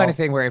well. It's just the kind of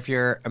thing where if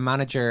you're a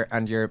manager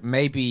and you're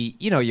maybe,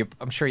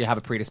 I'm sure you have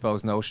a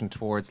predisposed notion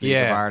towards League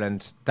of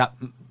Ireland,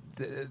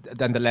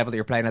 then the level that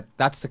you're playing at,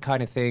 that's the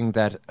kind of thing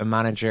that a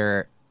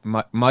manager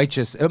might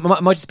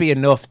just be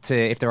enough to,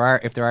 if there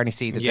are any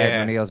seeds of doubt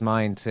in O'Neill's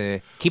mind,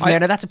 to keep him there.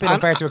 Now that's a bit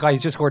unfair to a guy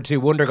who's just scored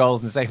 2 wonder goals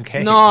in the same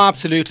game. No,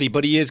 absolutely,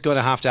 but he is going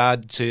to have to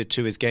add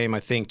to his game,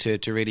 I think, to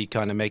really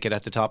kind of make it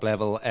at the top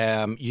level.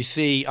 You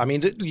see, I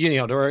mean,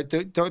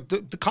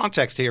 the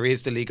context here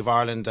is the League of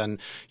Ireland, and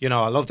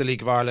I love the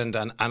League of Ireland,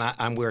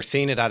 and we're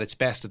seeing it at its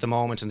best at the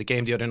moment. And the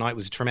game the other night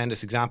was a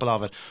tremendous example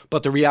of it.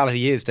 But the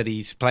reality is that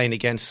he's playing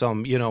against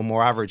some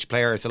more average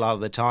players a lot of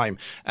the time.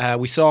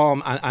 We saw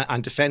him,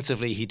 and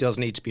defensively he does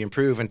need to be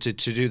improved, and to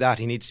do that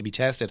he needs to be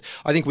tested.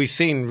 I think we've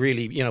seen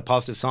really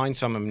positive signs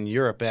from him in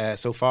Europe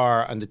so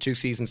far, and the 2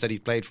 seasons that he's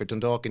played for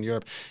Dundalk in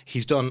Europe,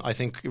 he's done, I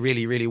think,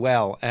 really, really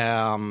well.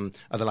 The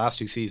last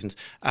 2 seasons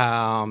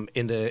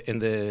in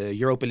the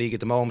Europa League at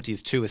the moment, he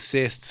has 2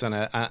 assists and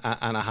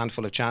a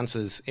handful of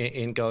chances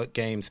in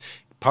games.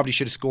 Probably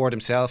should have scored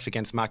himself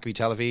against Maccabi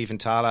Tel Aviv, and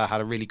Tala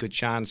had a really good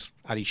chance.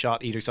 Had he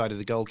shot either side of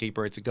the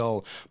goalkeeper, it's a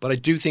goal. But I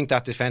do think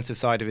that defensive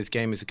side of his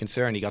game is a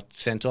concern. He got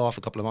sent off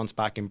a couple of months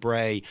back in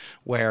Bray,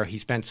 where he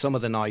spent some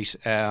of the night,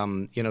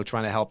 trying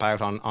to help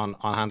out on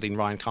handling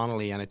Ryan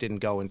Connolly, and it didn't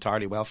go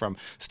entirely well for him.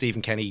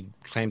 Stephen Kenny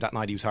claimed that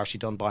night he was harshly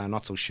done by. I'm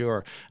not so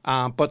sure.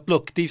 But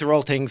look, these are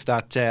all things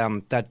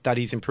that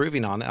he's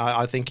improving on.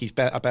 I think he's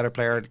a better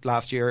player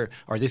last year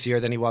or this year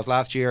than he was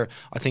last year.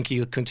 I think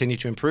he'll continue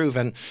to improve,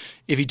 and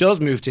if he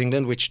does move to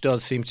England, which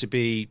does seem to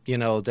be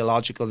the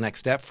logical next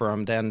step for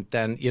him, then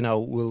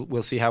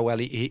we'll see how well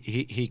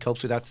he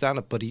copes with that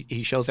stand-up. But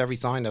he shows every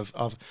sign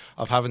of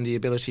having the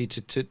ability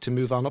to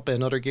move on up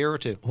another gear or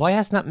two. Why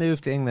hasn't that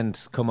move to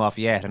England come off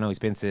yet? I know he's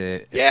been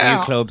to a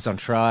few clubs on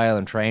trial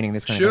and training,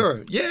 this kind of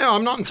thing. Yeah,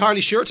 I'm not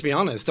entirely sure, to be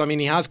honest. I mean,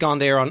 he has gone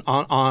there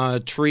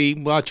on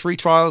three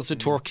trials at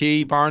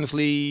Torquay,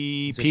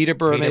 Barnsley,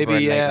 Peterborough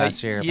maybe.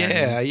 Last year,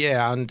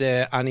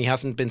 and he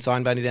hasn't been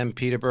signed by any of them.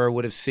 Peterborough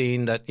would have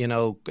seen that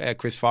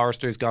Chris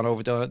Forrester's gone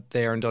over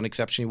there and done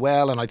exceptionally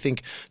well, and I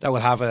think that will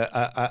have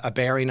a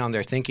bearing on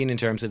their thinking in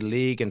terms of the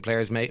league and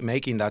players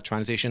making that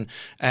transition.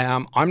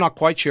 I'm not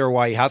quite sure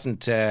why he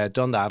hasn't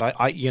done that.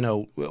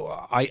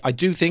 I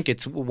do think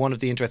it's one of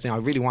the interesting. I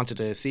really wanted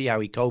to see how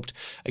he coped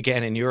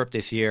again in Europe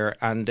this year,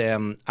 and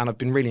I've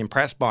been really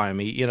impressed by him.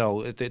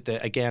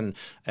 The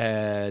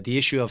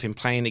issue of him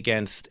playing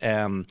against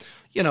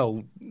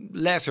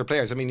lesser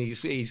players. I mean,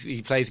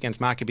 he plays against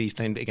Maccabi. He's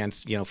playing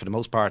against, for the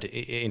most part,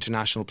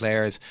 international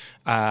players.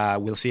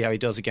 We'll see how he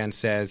does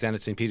against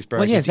Zenit St. Petersburg.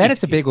 Well,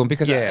 Zenit's a big one,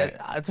 because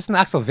doesn't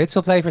Axel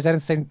Witsel play for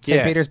Zenit St.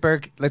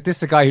 Petersburg? Like, this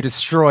is a guy who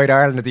destroyed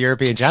Ireland at the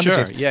European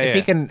Championships. Sure, if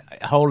he can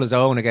hold his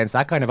own against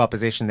that kind of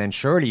opposition, then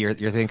surely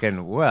you're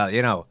thinking,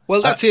 well,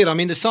 Well, that's it. I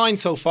mean, the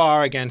signs so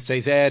far against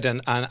AZ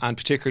and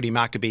particularly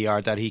Maccabi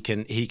are that he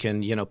can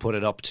put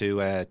it up to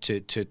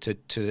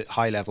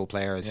high level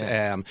players.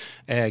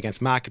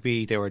 Against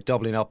Maccabi, they were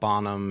doubling up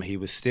on him. He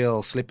was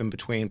still slipping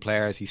between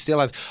players. He still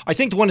has. I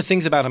think one of the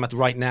things about him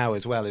right now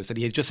as well is that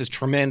he just has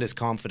tremendous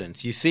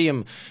confidence. You see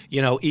him,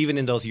 even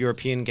in those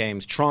European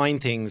games, trying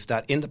things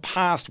that in the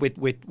past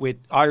with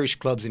Irish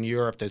clubs in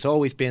Europe, there's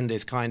always been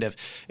this kind of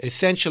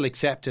essential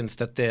acceptance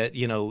that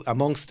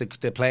amongst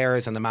the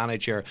players and the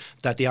manager,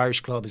 that the Irish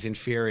club is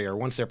inferior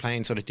once they're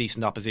playing sort of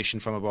decent opposition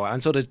from abroad.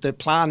 And so the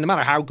plan, no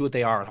matter how good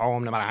they are at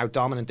home, no matter how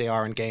dominant they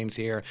are in games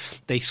here,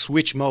 they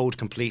switch mode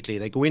completely.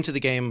 They go into the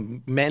game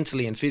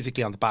mentally and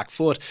physically on the back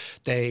foot.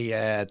 They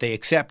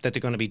accept that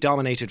they're going to be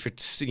dominated for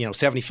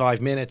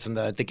 75 minutes, and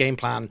the game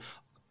plan.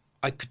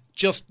 I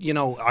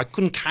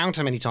couldn't count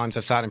how many times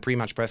I've sat in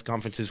pre-match press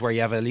conferences where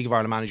you have a League of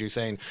Ireland manager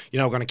saying,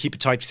 we're going to keep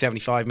it tight for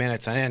 75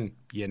 minutes, and then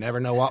you never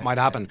know what might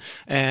happen.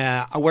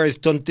 Whereas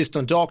this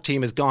Dundalk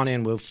team has gone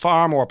in with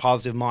far more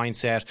positive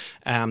mindset.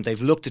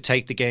 They've looked to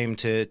take the game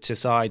to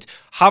sides.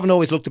 Haven't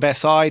always looked the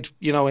best side.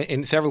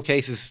 In several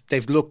cases,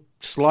 they've looked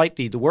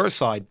slightly the worst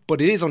side,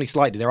 but it is only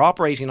slightly. They're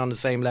operating on the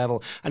same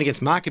level. And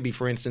against Maccabi,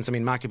 for instance,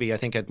 Maccabi I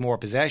think had more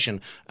possession,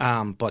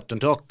 but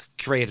Dundalk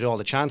created all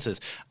the chances.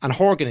 And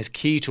Horgan is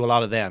key to a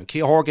lot of them.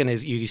 Horgan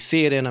is, you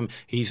see it in him.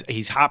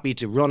 He's happy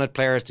to run at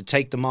players, to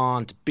take them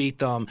on, to beat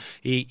them.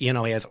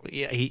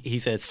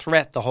 He's a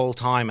threat the whole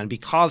time, and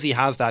because he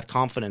has that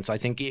confidence, I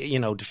think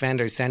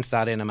defenders sense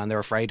that in him and they're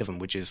afraid of him,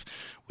 which is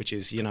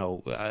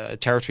a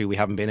territory we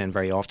haven't been in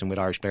very often with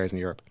Irish players in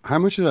Europe. How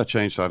much of that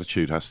changed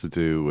attitude has to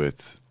do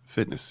with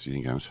fitness, do you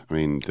think, Ant? I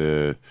mean,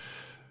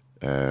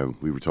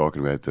 we were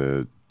talking about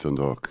the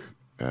Dundalk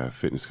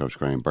fitness coach,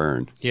 Graham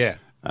Byrne,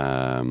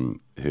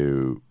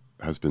 who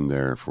has been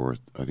there for,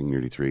 I think,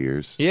 nearly 3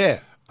 years. Yeah.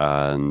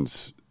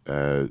 And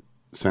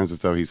sounds as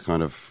though he's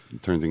kind of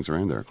turned things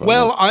around there.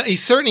 He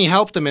certainly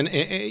helped them.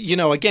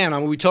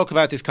 Again, we talk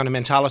about this kind of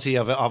mentality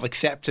of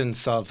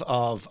acceptance of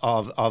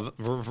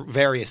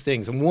various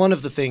things, and one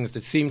of the things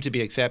that seemed to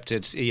be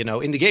accepted,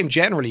 in the game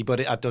generally,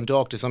 but at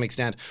Dundalk to some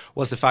extent,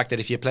 was the fact that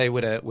if you play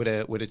with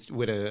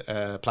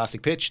a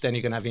plastic pitch, then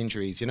you can have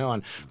injuries.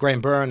 And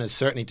Graham Byrne has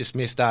certainly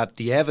dismissed that.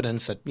 The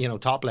evidence at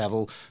top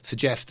level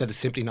suggests that it's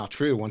simply not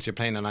true once you're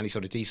playing on any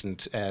sort of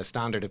decent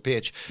standard of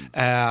pitch.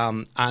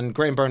 And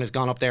Graham Byrne has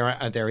gone up there,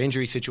 and their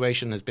injury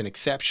situation has been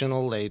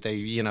exceptional.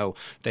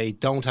 They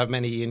don't have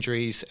many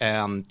injuries.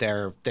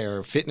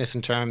 Their fitness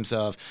in terms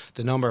of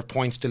the number of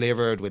points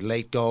delivered with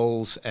late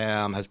goals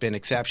has been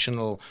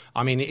exceptional.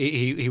 I mean,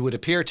 he would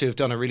appear to have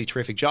done a really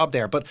terrific job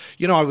there. But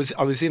I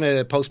was in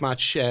a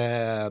post-match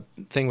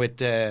thing with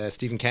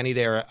Stephen Kenny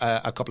there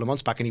a couple of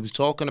months back, and he was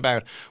talking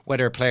about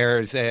whether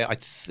players,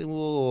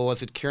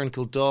 was it Kieran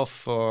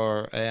Kilduff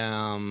or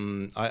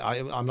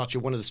I'm not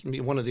sure, one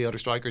of the other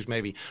strikers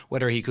maybe,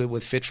 whether he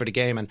was fit for the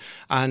game,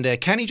 and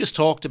Kenny just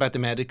talked about the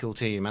medical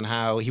team and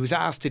how he was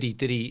asked, did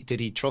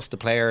he trust the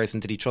players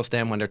and did he trust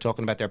them when they're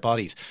talking about their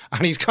bodies?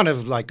 And he's kind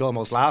of like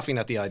almost laughing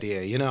at the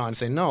idea, and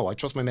saying, no, I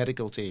trust my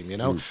medical team,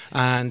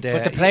 And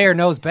but the player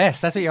knows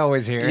best. That's what you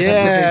always hear.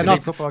 Yeah,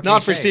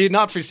 not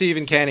for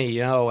Stephen Kenny.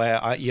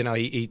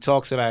 He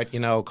talks about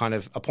kind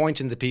of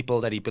appointing the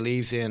people that he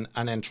believes in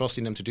and then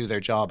trusting them to do their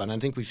job. And I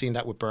think we've seen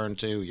that with Byrne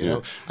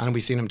too, and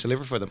we've seen him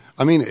deliver for them.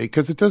 I mean,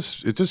 because it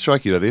does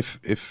strike you that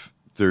if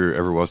there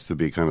ever was to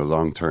be kind of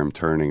long-term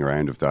turning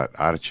around of that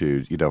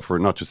attitude, for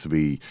it not just to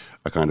be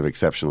a kind of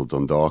exceptional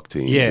Dundalk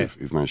team,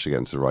 who've managed to get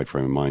into the right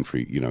frame of mind for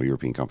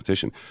European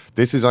competition.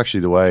 This is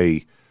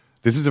actually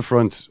this is a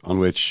front on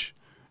which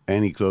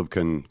any club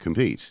can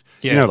compete.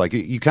 Yeah.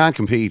 You can't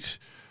compete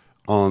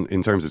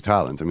in terms of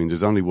talent. I mean,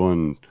 there's only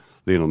one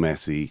Lionel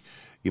Messi.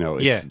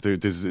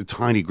 There's a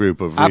tiny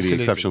group of really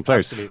exceptional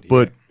players.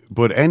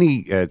 But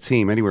any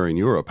team anywhere in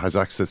Europe has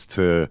access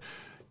to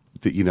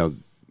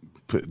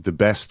the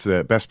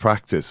best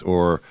practice,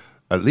 or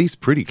at least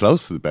pretty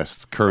close to the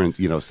best current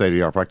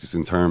state-of-the-art practice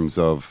in terms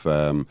of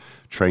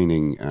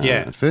training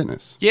and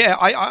fitness. Yeah,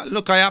 I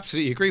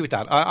absolutely agree with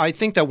that. I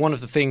think that one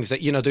of the things that,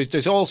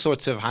 there's all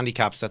sorts of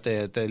handicaps that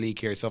the league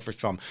here suffers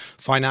from,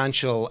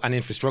 financial and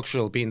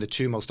infrastructural being the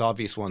two most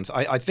obvious ones.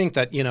 I think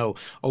that,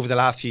 over the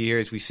last few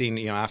years we've seen,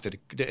 after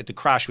the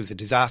crash was a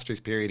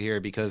disastrous period here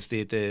because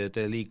the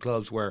league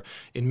clubs were,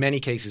 in many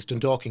cases,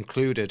 Dundalk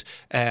included,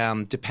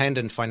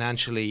 dependent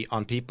financially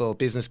on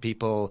business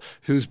people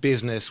whose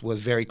business was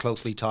very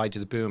closely tied to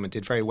the boom and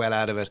did very well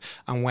out of it.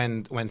 And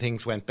when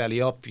things went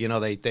belly up,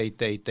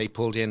 they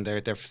pulled in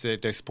their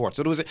support.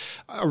 So there was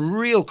a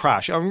real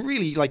crash. I'm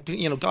really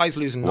guys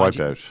losing wiped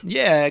out.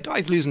 Yeah,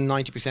 guys losing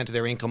 90% of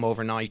their income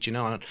overnight.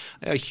 And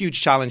a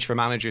huge challenge for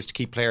managers to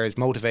keep players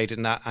motivated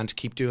in that and to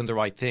keep doing the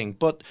right thing.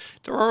 But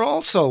there are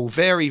also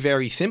very,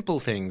 very simple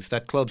things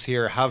that clubs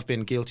here have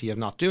been guilty of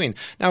not doing.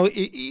 Now,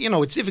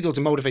 it's difficult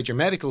to motivate your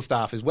medical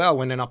staff as well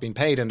when they're not being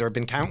paid, and there have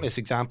been countless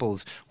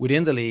examples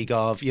within the league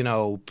of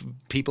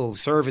people,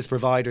 service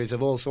providers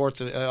of all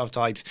sorts of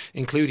types,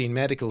 including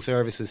medical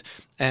services,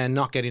 and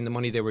not getting the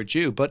money they were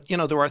due. But,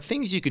 there are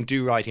things you can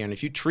do right here. And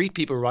if you treat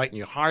people right and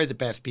you hire the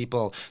best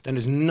people, then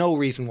there's no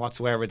reason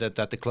whatsoever that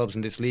the clubs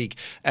in this league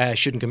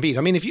shouldn't compete.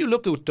 I mean, if you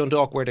look at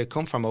Dundalk, where they've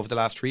come from over the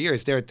last 3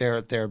 years, they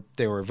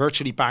were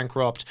virtually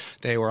bankrupt.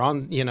 They were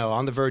on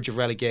the verge of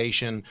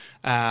relegation.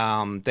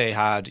 They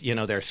had,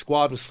 their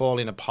squad was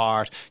falling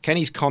apart.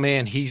 Kenny's come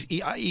in.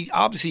 He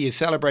obviously is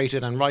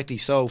celebrated, and rightly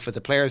so, for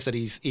the players that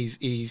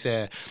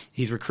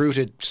he's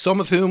recruited, some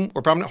of whom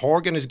were prominent.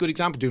 Horgan is a good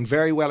example, doing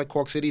very well at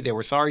Cork City. They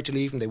were sorry to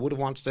leave him. They would have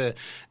wanted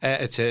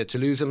to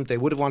lose him. They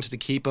would have wanted to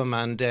keep him,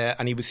 and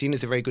he was seen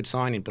as a very good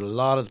signing. But a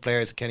lot of the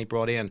players that Kenny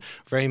brought in,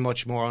 very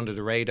much more under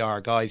the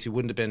radar, guys who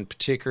wouldn't have been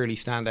particularly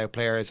standout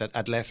players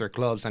at lesser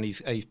clubs, and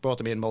he's brought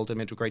them in, molded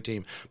them into a great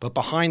team. But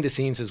behind the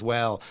scenes as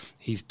well,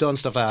 he's done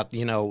stuff that,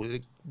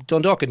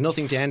 Dundalk had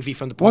nothing to envy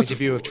from the point of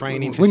view of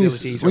training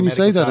facilities. When you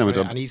say that,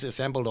 and he's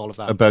assembled all of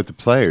that about the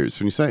players.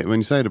 When you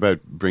say it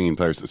about bringing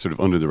players, sort of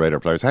under the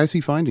radar players, how's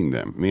he finding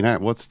them? I mean,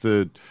 what's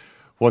the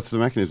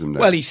mechanism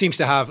there? Well, he seems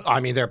to have. I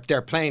mean,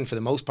 they're playing for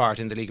the most part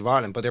in the League of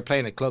Ireland, but they're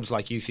playing at clubs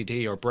like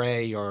UCD or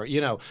Bray, or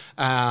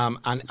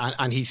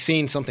and he's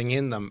seen something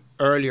in them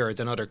earlier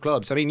than other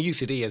clubs. I mean,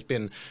 UCD has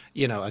been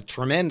a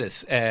tremendous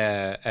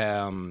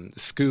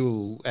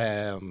school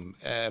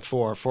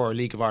for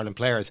League of Ireland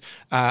players,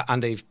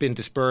 and they've been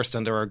dispersed,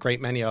 and there are a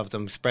great many of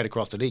them spread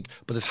across the league.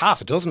 But there's half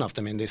a dozen of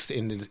them in this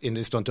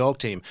Dundalk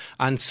team,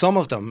 and some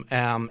of them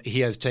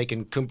he has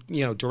taken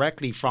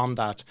directly from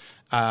that.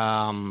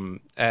 From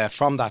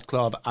that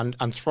club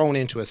and thrown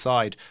into a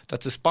side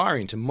that's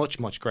aspiring to much,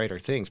 much greater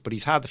things. But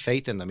he's had the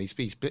faith in them.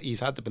 He's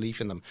had the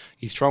belief in them.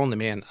 He's thrown them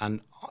in,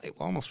 and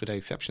almost without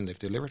exception, they've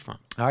delivered for him.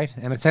 All right,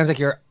 it sounds like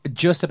you're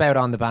just about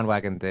on the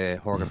bandwagon, the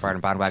Horgan Farnham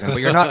bandwagon, but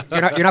you're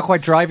not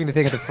quite driving the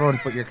thing at the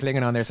front, but you're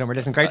clinging on there somewhere.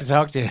 Listen, great to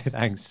talk to you.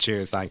 Thanks.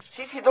 Cheers. Thanks.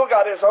 See if you don't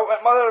get this out,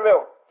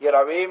 Motherwell, you're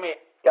away, mate.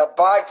 Your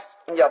bags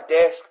in your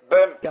desk,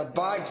 boom. Your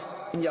bags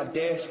in your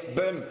desk,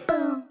 boom.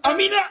 I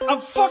mean it, I'm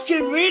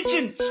fucking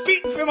raging,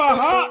 speaking from my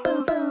heart.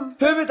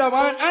 Who would I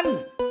want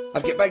in?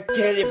 I've got big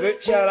Terry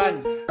Boots here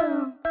in.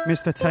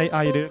 Mr. Tate,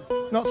 how you doing?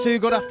 Not too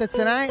good after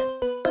tonight.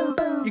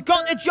 You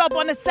got the job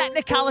on the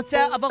technicality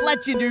of a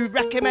legend who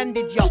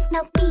recommended you. Take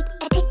no beat,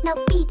 I take no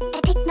beat,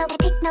 I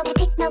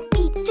take no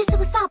beat. Just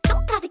what's up,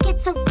 don't try to get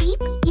so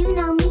deep. You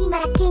know me,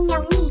 but I can't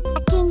know me.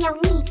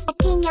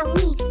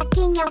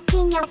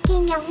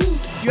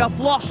 You have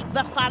lost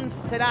the fans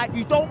tonight.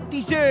 You don't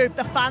deserve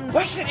the fans.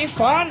 Listen to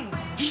fans.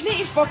 You need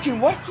to fucking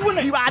work on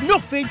it. You are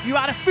nothing. You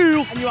are a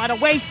fool, and you are a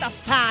waste of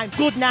time.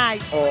 Good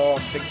night. Oh,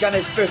 the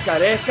Guinness Book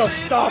of Records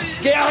stuff.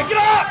 Get a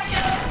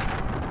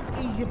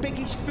grip. He's the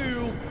biggest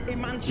fool in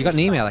Manchester. You got an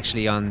email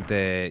actually on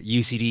the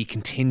UCD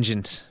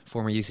contingent,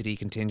 former UCD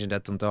contingent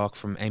at Dundalk,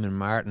 from Eamon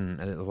Martin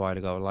a little while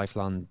ago, a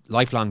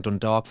lifelong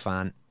Dundalk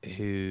fan,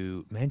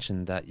 who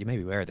mentioned that, you may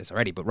be aware of this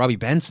already, but Robbie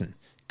Benson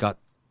got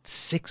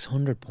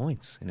 600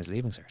 points in his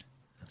Leaving Cert.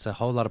 That's a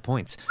whole lot of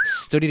points.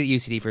 Studied at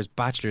UCD for his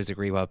bachelor's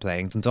degree while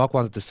playing. Dundalk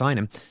wanted to sign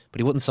him, but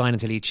he wouldn't sign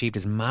until he achieved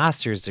his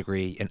master's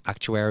degree in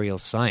actuarial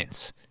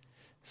science.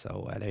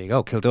 So there you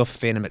go. Kilduff,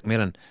 Finn and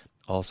Macmillan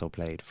also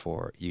played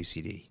for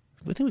UCD.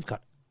 I think we've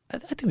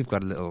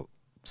got a little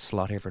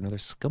slot here for another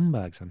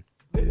scumbag son.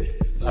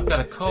 I've got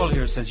a call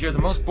here that says you're the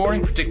most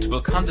boring,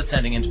 predictable,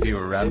 condescending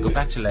interviewer around. Go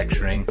back to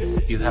lecturing.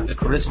 You have the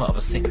charisma of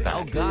a sick bag.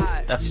 Oh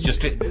God. That's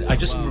just it. I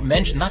just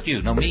mentioned not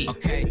you, no me.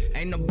 Okay,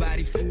 ain't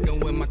nobody f***ing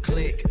with my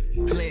click.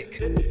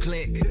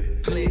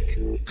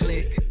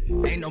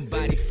 Ain't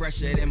nobody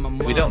fresher than my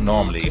mom. We don't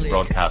normally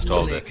broadcast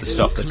all the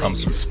stuff that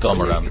comes from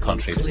scum around the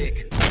country.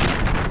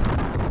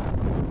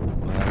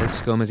 Well, this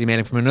scum is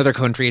emailing from another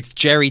country. It's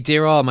Jerry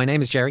Dearall. My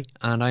name is Jerry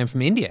and I am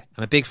from India.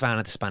 I'm a big fan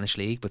of the Spanish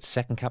League, but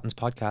Second Captain's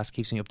podcast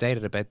keeps me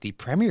updated about the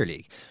Premier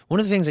League. One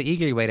of the things I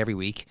eagerly wait every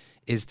week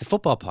is the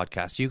football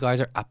podcast. You guys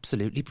are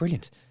absolutely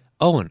brilliant.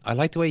 Owen, I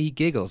like the way he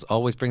giggles,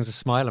 always brings a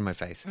smile on my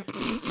face.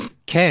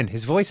 Ken,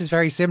 his voice is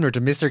very similar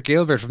to Mr.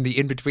 Gilbert from The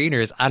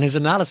In-Betweeners and his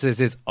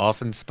analysis is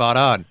often spot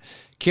on.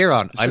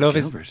 Kieran, I love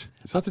Gilbert.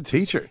 Is that the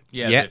teacher?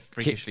 Yeah,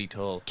 freakishly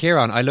tall.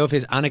 Kieran, I love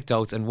his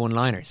anecdotes and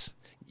one-liners.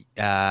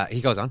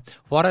 He goes on,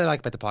 what I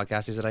like about the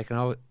podcast is that I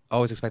can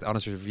always expect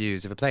honest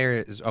reviews. If a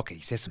player is, okay,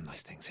 he says some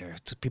nice things here,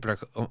 people are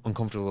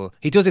uncomfortable.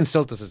 He does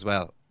insult us as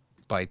well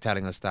by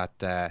telling us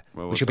that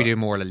we should be doing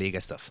more La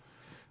Liga stuff.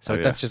 So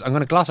that's just, I'm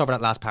going to gloss over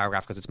that last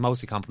paragraph because it's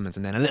mostly compliments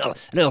and then a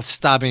little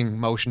stabbing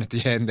motion at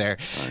the end there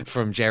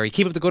from Jerry.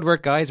 Keep up the good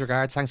work, guys.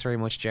 Regards. Thanks very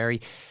much, Jerry.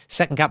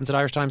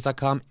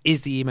 secondcaptains@irishtimes.com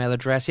is the email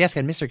address. Yes,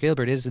 and Mr.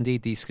 Gilbert is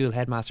indeed the school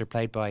headmaster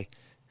played by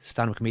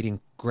stand-up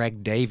comedian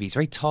Greg Davies.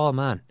 Very tall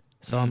man.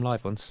 Saw him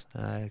live once.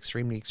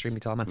 Extremely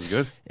tall man.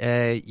 Good.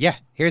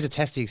 Here's a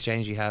testy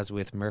exchange he has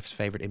with Murph's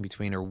favourite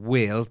in-betweener,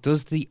 Will.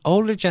 Does the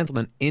older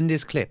gentleman in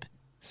this clip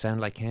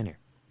sound like Ken here?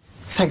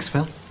 Thanks,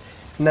 Phil.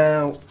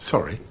 Now...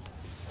 Sorry.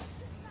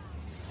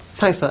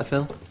 Thanks for that,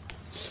 Phil.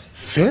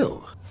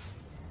 Phil?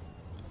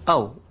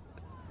 Oh,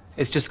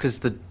 it's just because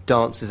the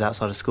dance is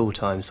outside of school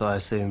time, so I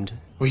assumed...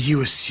 Well,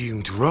 you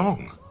assumed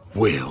wrong,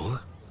 Will.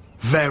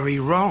 Very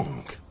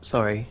wrong.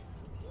 Sorry.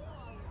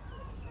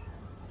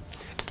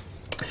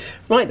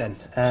 Right then.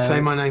 Say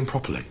my name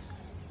properly.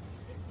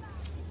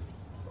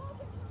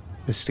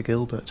 Mr.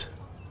 Gilbert.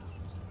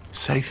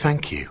 Say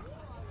thank you.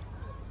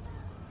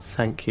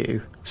 Thank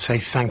you. Say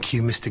thank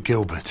you, Mr.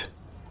 Gilbert.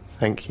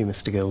 Thank you,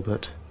 Mr.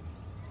 Gilbert.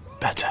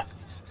 Better.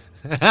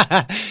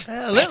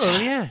 A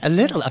little, yeah. A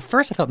little. At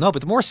first I thought no,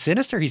 but the more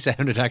sinister he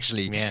sounded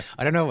actually. Yeah.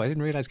 I don't know. I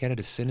didn't realise Ken had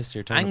a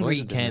sinister tone.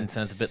 Angry Ken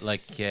sounds a bit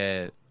like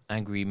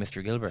Angry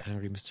Mr. Gilbert.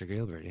 Angry Mr.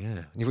 Gilbert,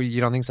 yeah.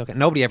 You don't think so, Ken?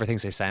 Nobody ever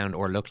thinks they sound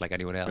or look like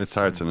anyone else. It's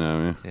hard to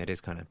know, yeah. It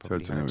is kind of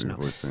hard to know what your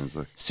voice sounds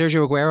like.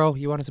 Sergio Aguero,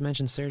 you wanted to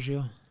mention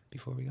Sergio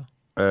before we go?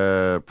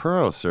 Poor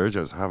old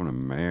Sergio's having a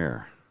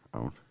mare.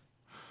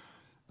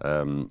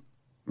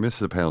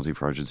 Misses a penalty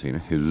for Argentina,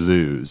 who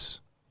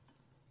lose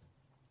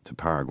to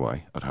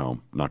Paraguay at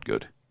home. Not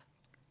good.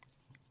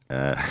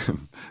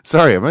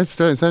 Sorry, am I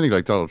sounding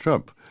like Donald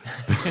Trump?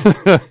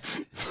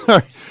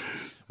 Sorry.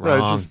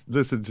 Wrong. I just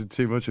listened to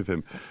too much of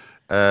him.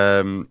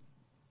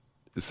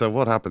 So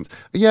what happens?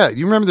 Yeah,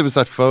 you remember there was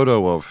that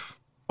photo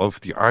of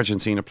the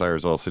Argentina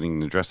players all sitting in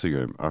the dressing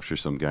room after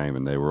some game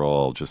and they were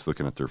all just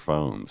looking at their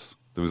phones.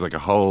 There was like a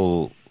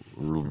whole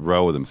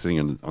row of them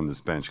sitting on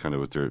this bench kind of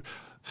with their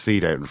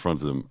feet out in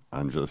front of them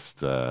and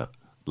just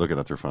looking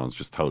at their phones,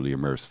 just totally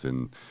immersed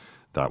in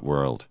that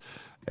world.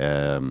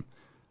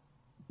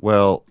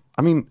 Well,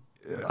 I mean,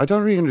 I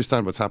don't really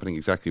understand what's happening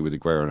exactly with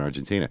Aguero in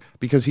Argentina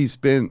because he's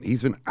been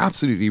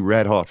absolutely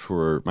red hot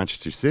for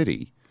Manchester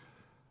City.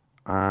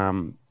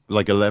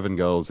 Like 11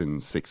 goals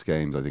in 6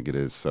 games, I think it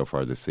is so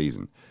far this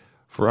season.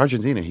 For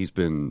Argentina, he's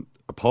been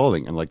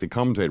appalling, and like the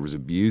commentator was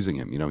abusing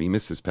him. You know, he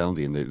missed his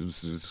penalty, and they was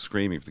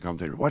screaming for the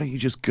commentator, "Why don't you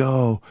just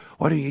go?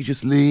 Why don't you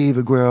just leave,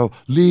 Aguero?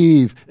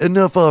 Leave!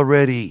 Enough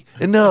already!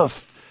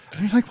 Enough!"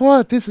 And you're like,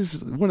 "What? This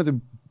is one of the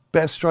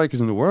best strikers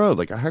in the world.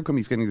 Like, how come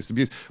he's getting this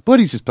abuse?" But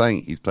he's just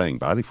playing. He's playing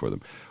badly for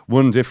them.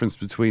 One difference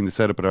between the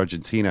setup at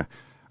Argentina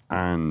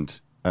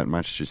and at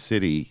Manchester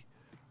City,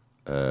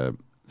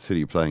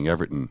 City playing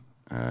Everton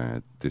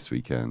this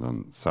weekend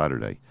on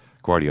Saturday.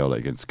 Guardiola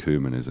against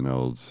Koeman is an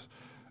old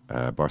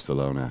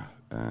Barcelona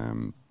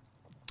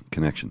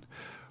connection,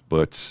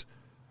 but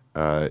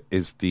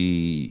is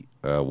the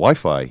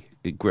Wi-Fi.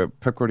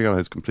 Pep Guardiola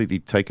has completely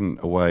taken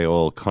away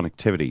all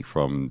connectivity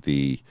from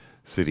the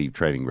City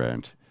training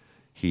ground.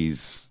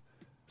 He's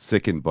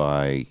sickened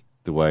by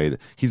the way that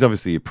he's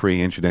obviously a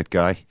pre-internet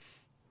guy.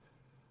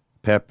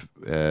 Pep,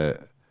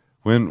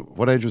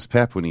 what age was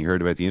Pep when he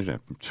heard about the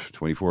internet?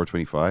 24,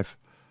 25.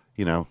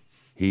 You know,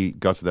 he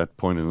got to that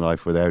point in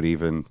life without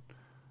even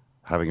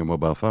having a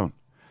mobile phone.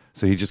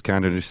 So he just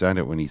can't understand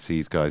it when he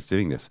sees guys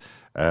doing this.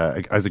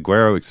 As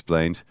Aguero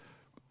explained,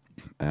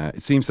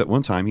 it seems that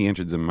one time he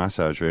entered the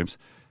massage rooms,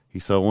 he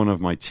saw one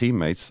of my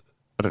teammates,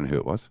 I don't know who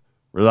it was,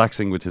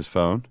 relaxing with his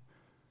phone.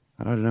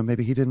 And I don't know,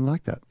 maybe he didn't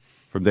like that.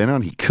 From then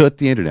on, he cut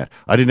the internet.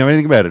 I didn't know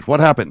anything about it. What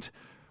happened?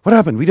 What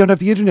happened? We don't have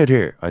the internet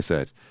here, I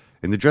said.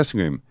 In the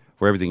dressing room,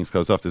 where everything is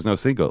closed off. There's no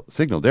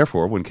signal.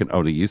 Therefore, one can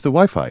only use the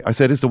Wi-Fi. I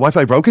said, is the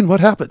Wi-Fi broken? What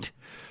happened?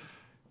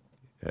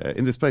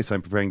 In this place,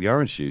 I'm preparing the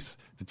orange juice.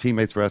 The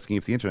teammates were asking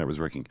if the internet was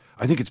working.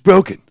 I think it's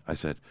broken, I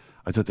said.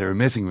 I thought they were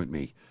messing with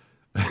me.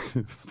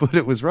 But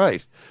it was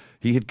right.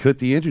 He had cut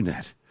the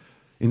internet.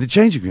 In the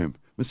changing room,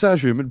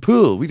 massage room and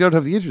pool, we don't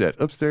have the internet.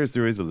 Upstairs,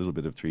 there is a little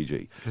bit of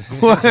 3G.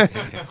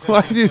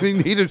 Why do we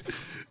need it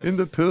in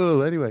the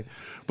pool anyway?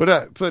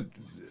 But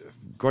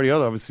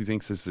Guardiola obviously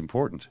thinks this is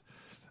important.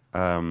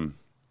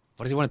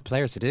 What does he want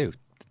players to do?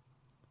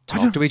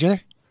 Talk to each other?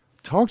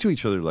 Talk to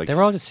each other like...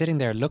 They're all just sitting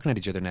there looking at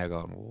each other now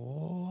going,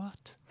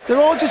 what? They're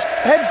all just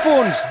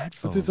headphones.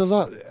 But there's a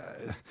lot...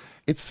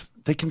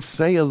 They can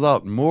say a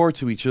lot more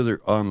to each other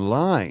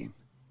online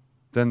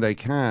than they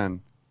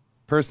can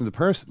person to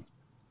person.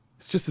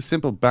 It's just a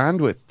simple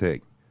bandwidth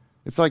thing.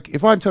 It's like,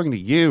 if I'm talking to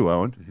you,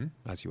 Owen...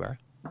 As you are.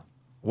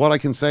 What I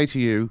can say to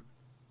you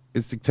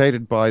is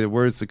dictated by the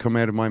words that come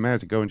out of my mouth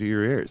that go into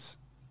your ears.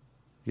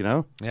 You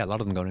know? Yeah, a lot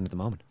of them going in at the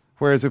moment.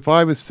 Whereas if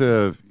I was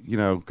to,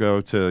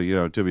 go to,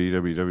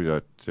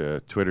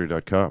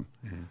 www.twitter.com,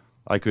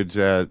 I could,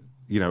 in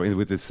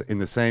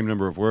the same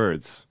number of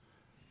words,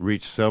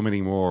 reach so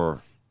many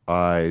more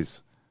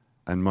eyes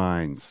and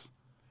minds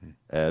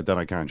than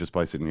I can just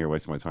by sitting here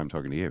wasting my time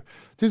talking to you.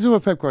 This is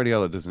what Pep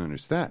Guardiola doesn't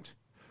understand.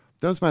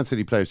 Those Man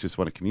City players just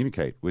want to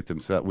communicate with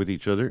themselves, with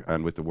each other,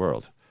 and with the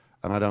world.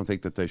 And I don't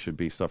think that they should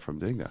be stopped from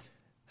doing that.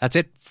 That's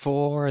it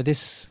for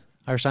this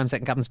Irish Times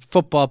Second Captain's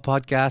football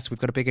podcast. We've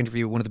got a big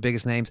interview with one of the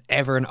biggest names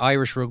ever in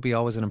Irish rugby,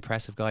 always an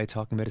impressive guy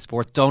talking about his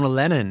sport. Donal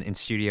Lennon in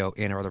studio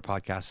in our other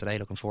podcast today.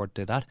 Looking forward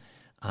to that.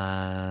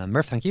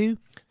 Murph, thank you.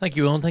 Thank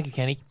you, Owen. Thank you,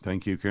 Kenny.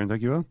 Thank you, Kieran.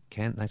 Thank you, Owen.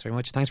 Ken, thanks very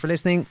much. Thanks for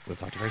listening. We'll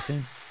talk to you very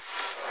soon.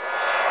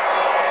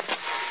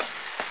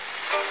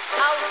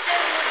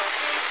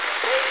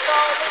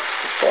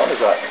 What is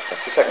that?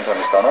 That's the second time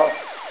it's gone off.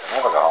 They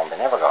never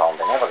go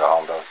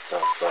home, those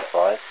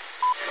boys.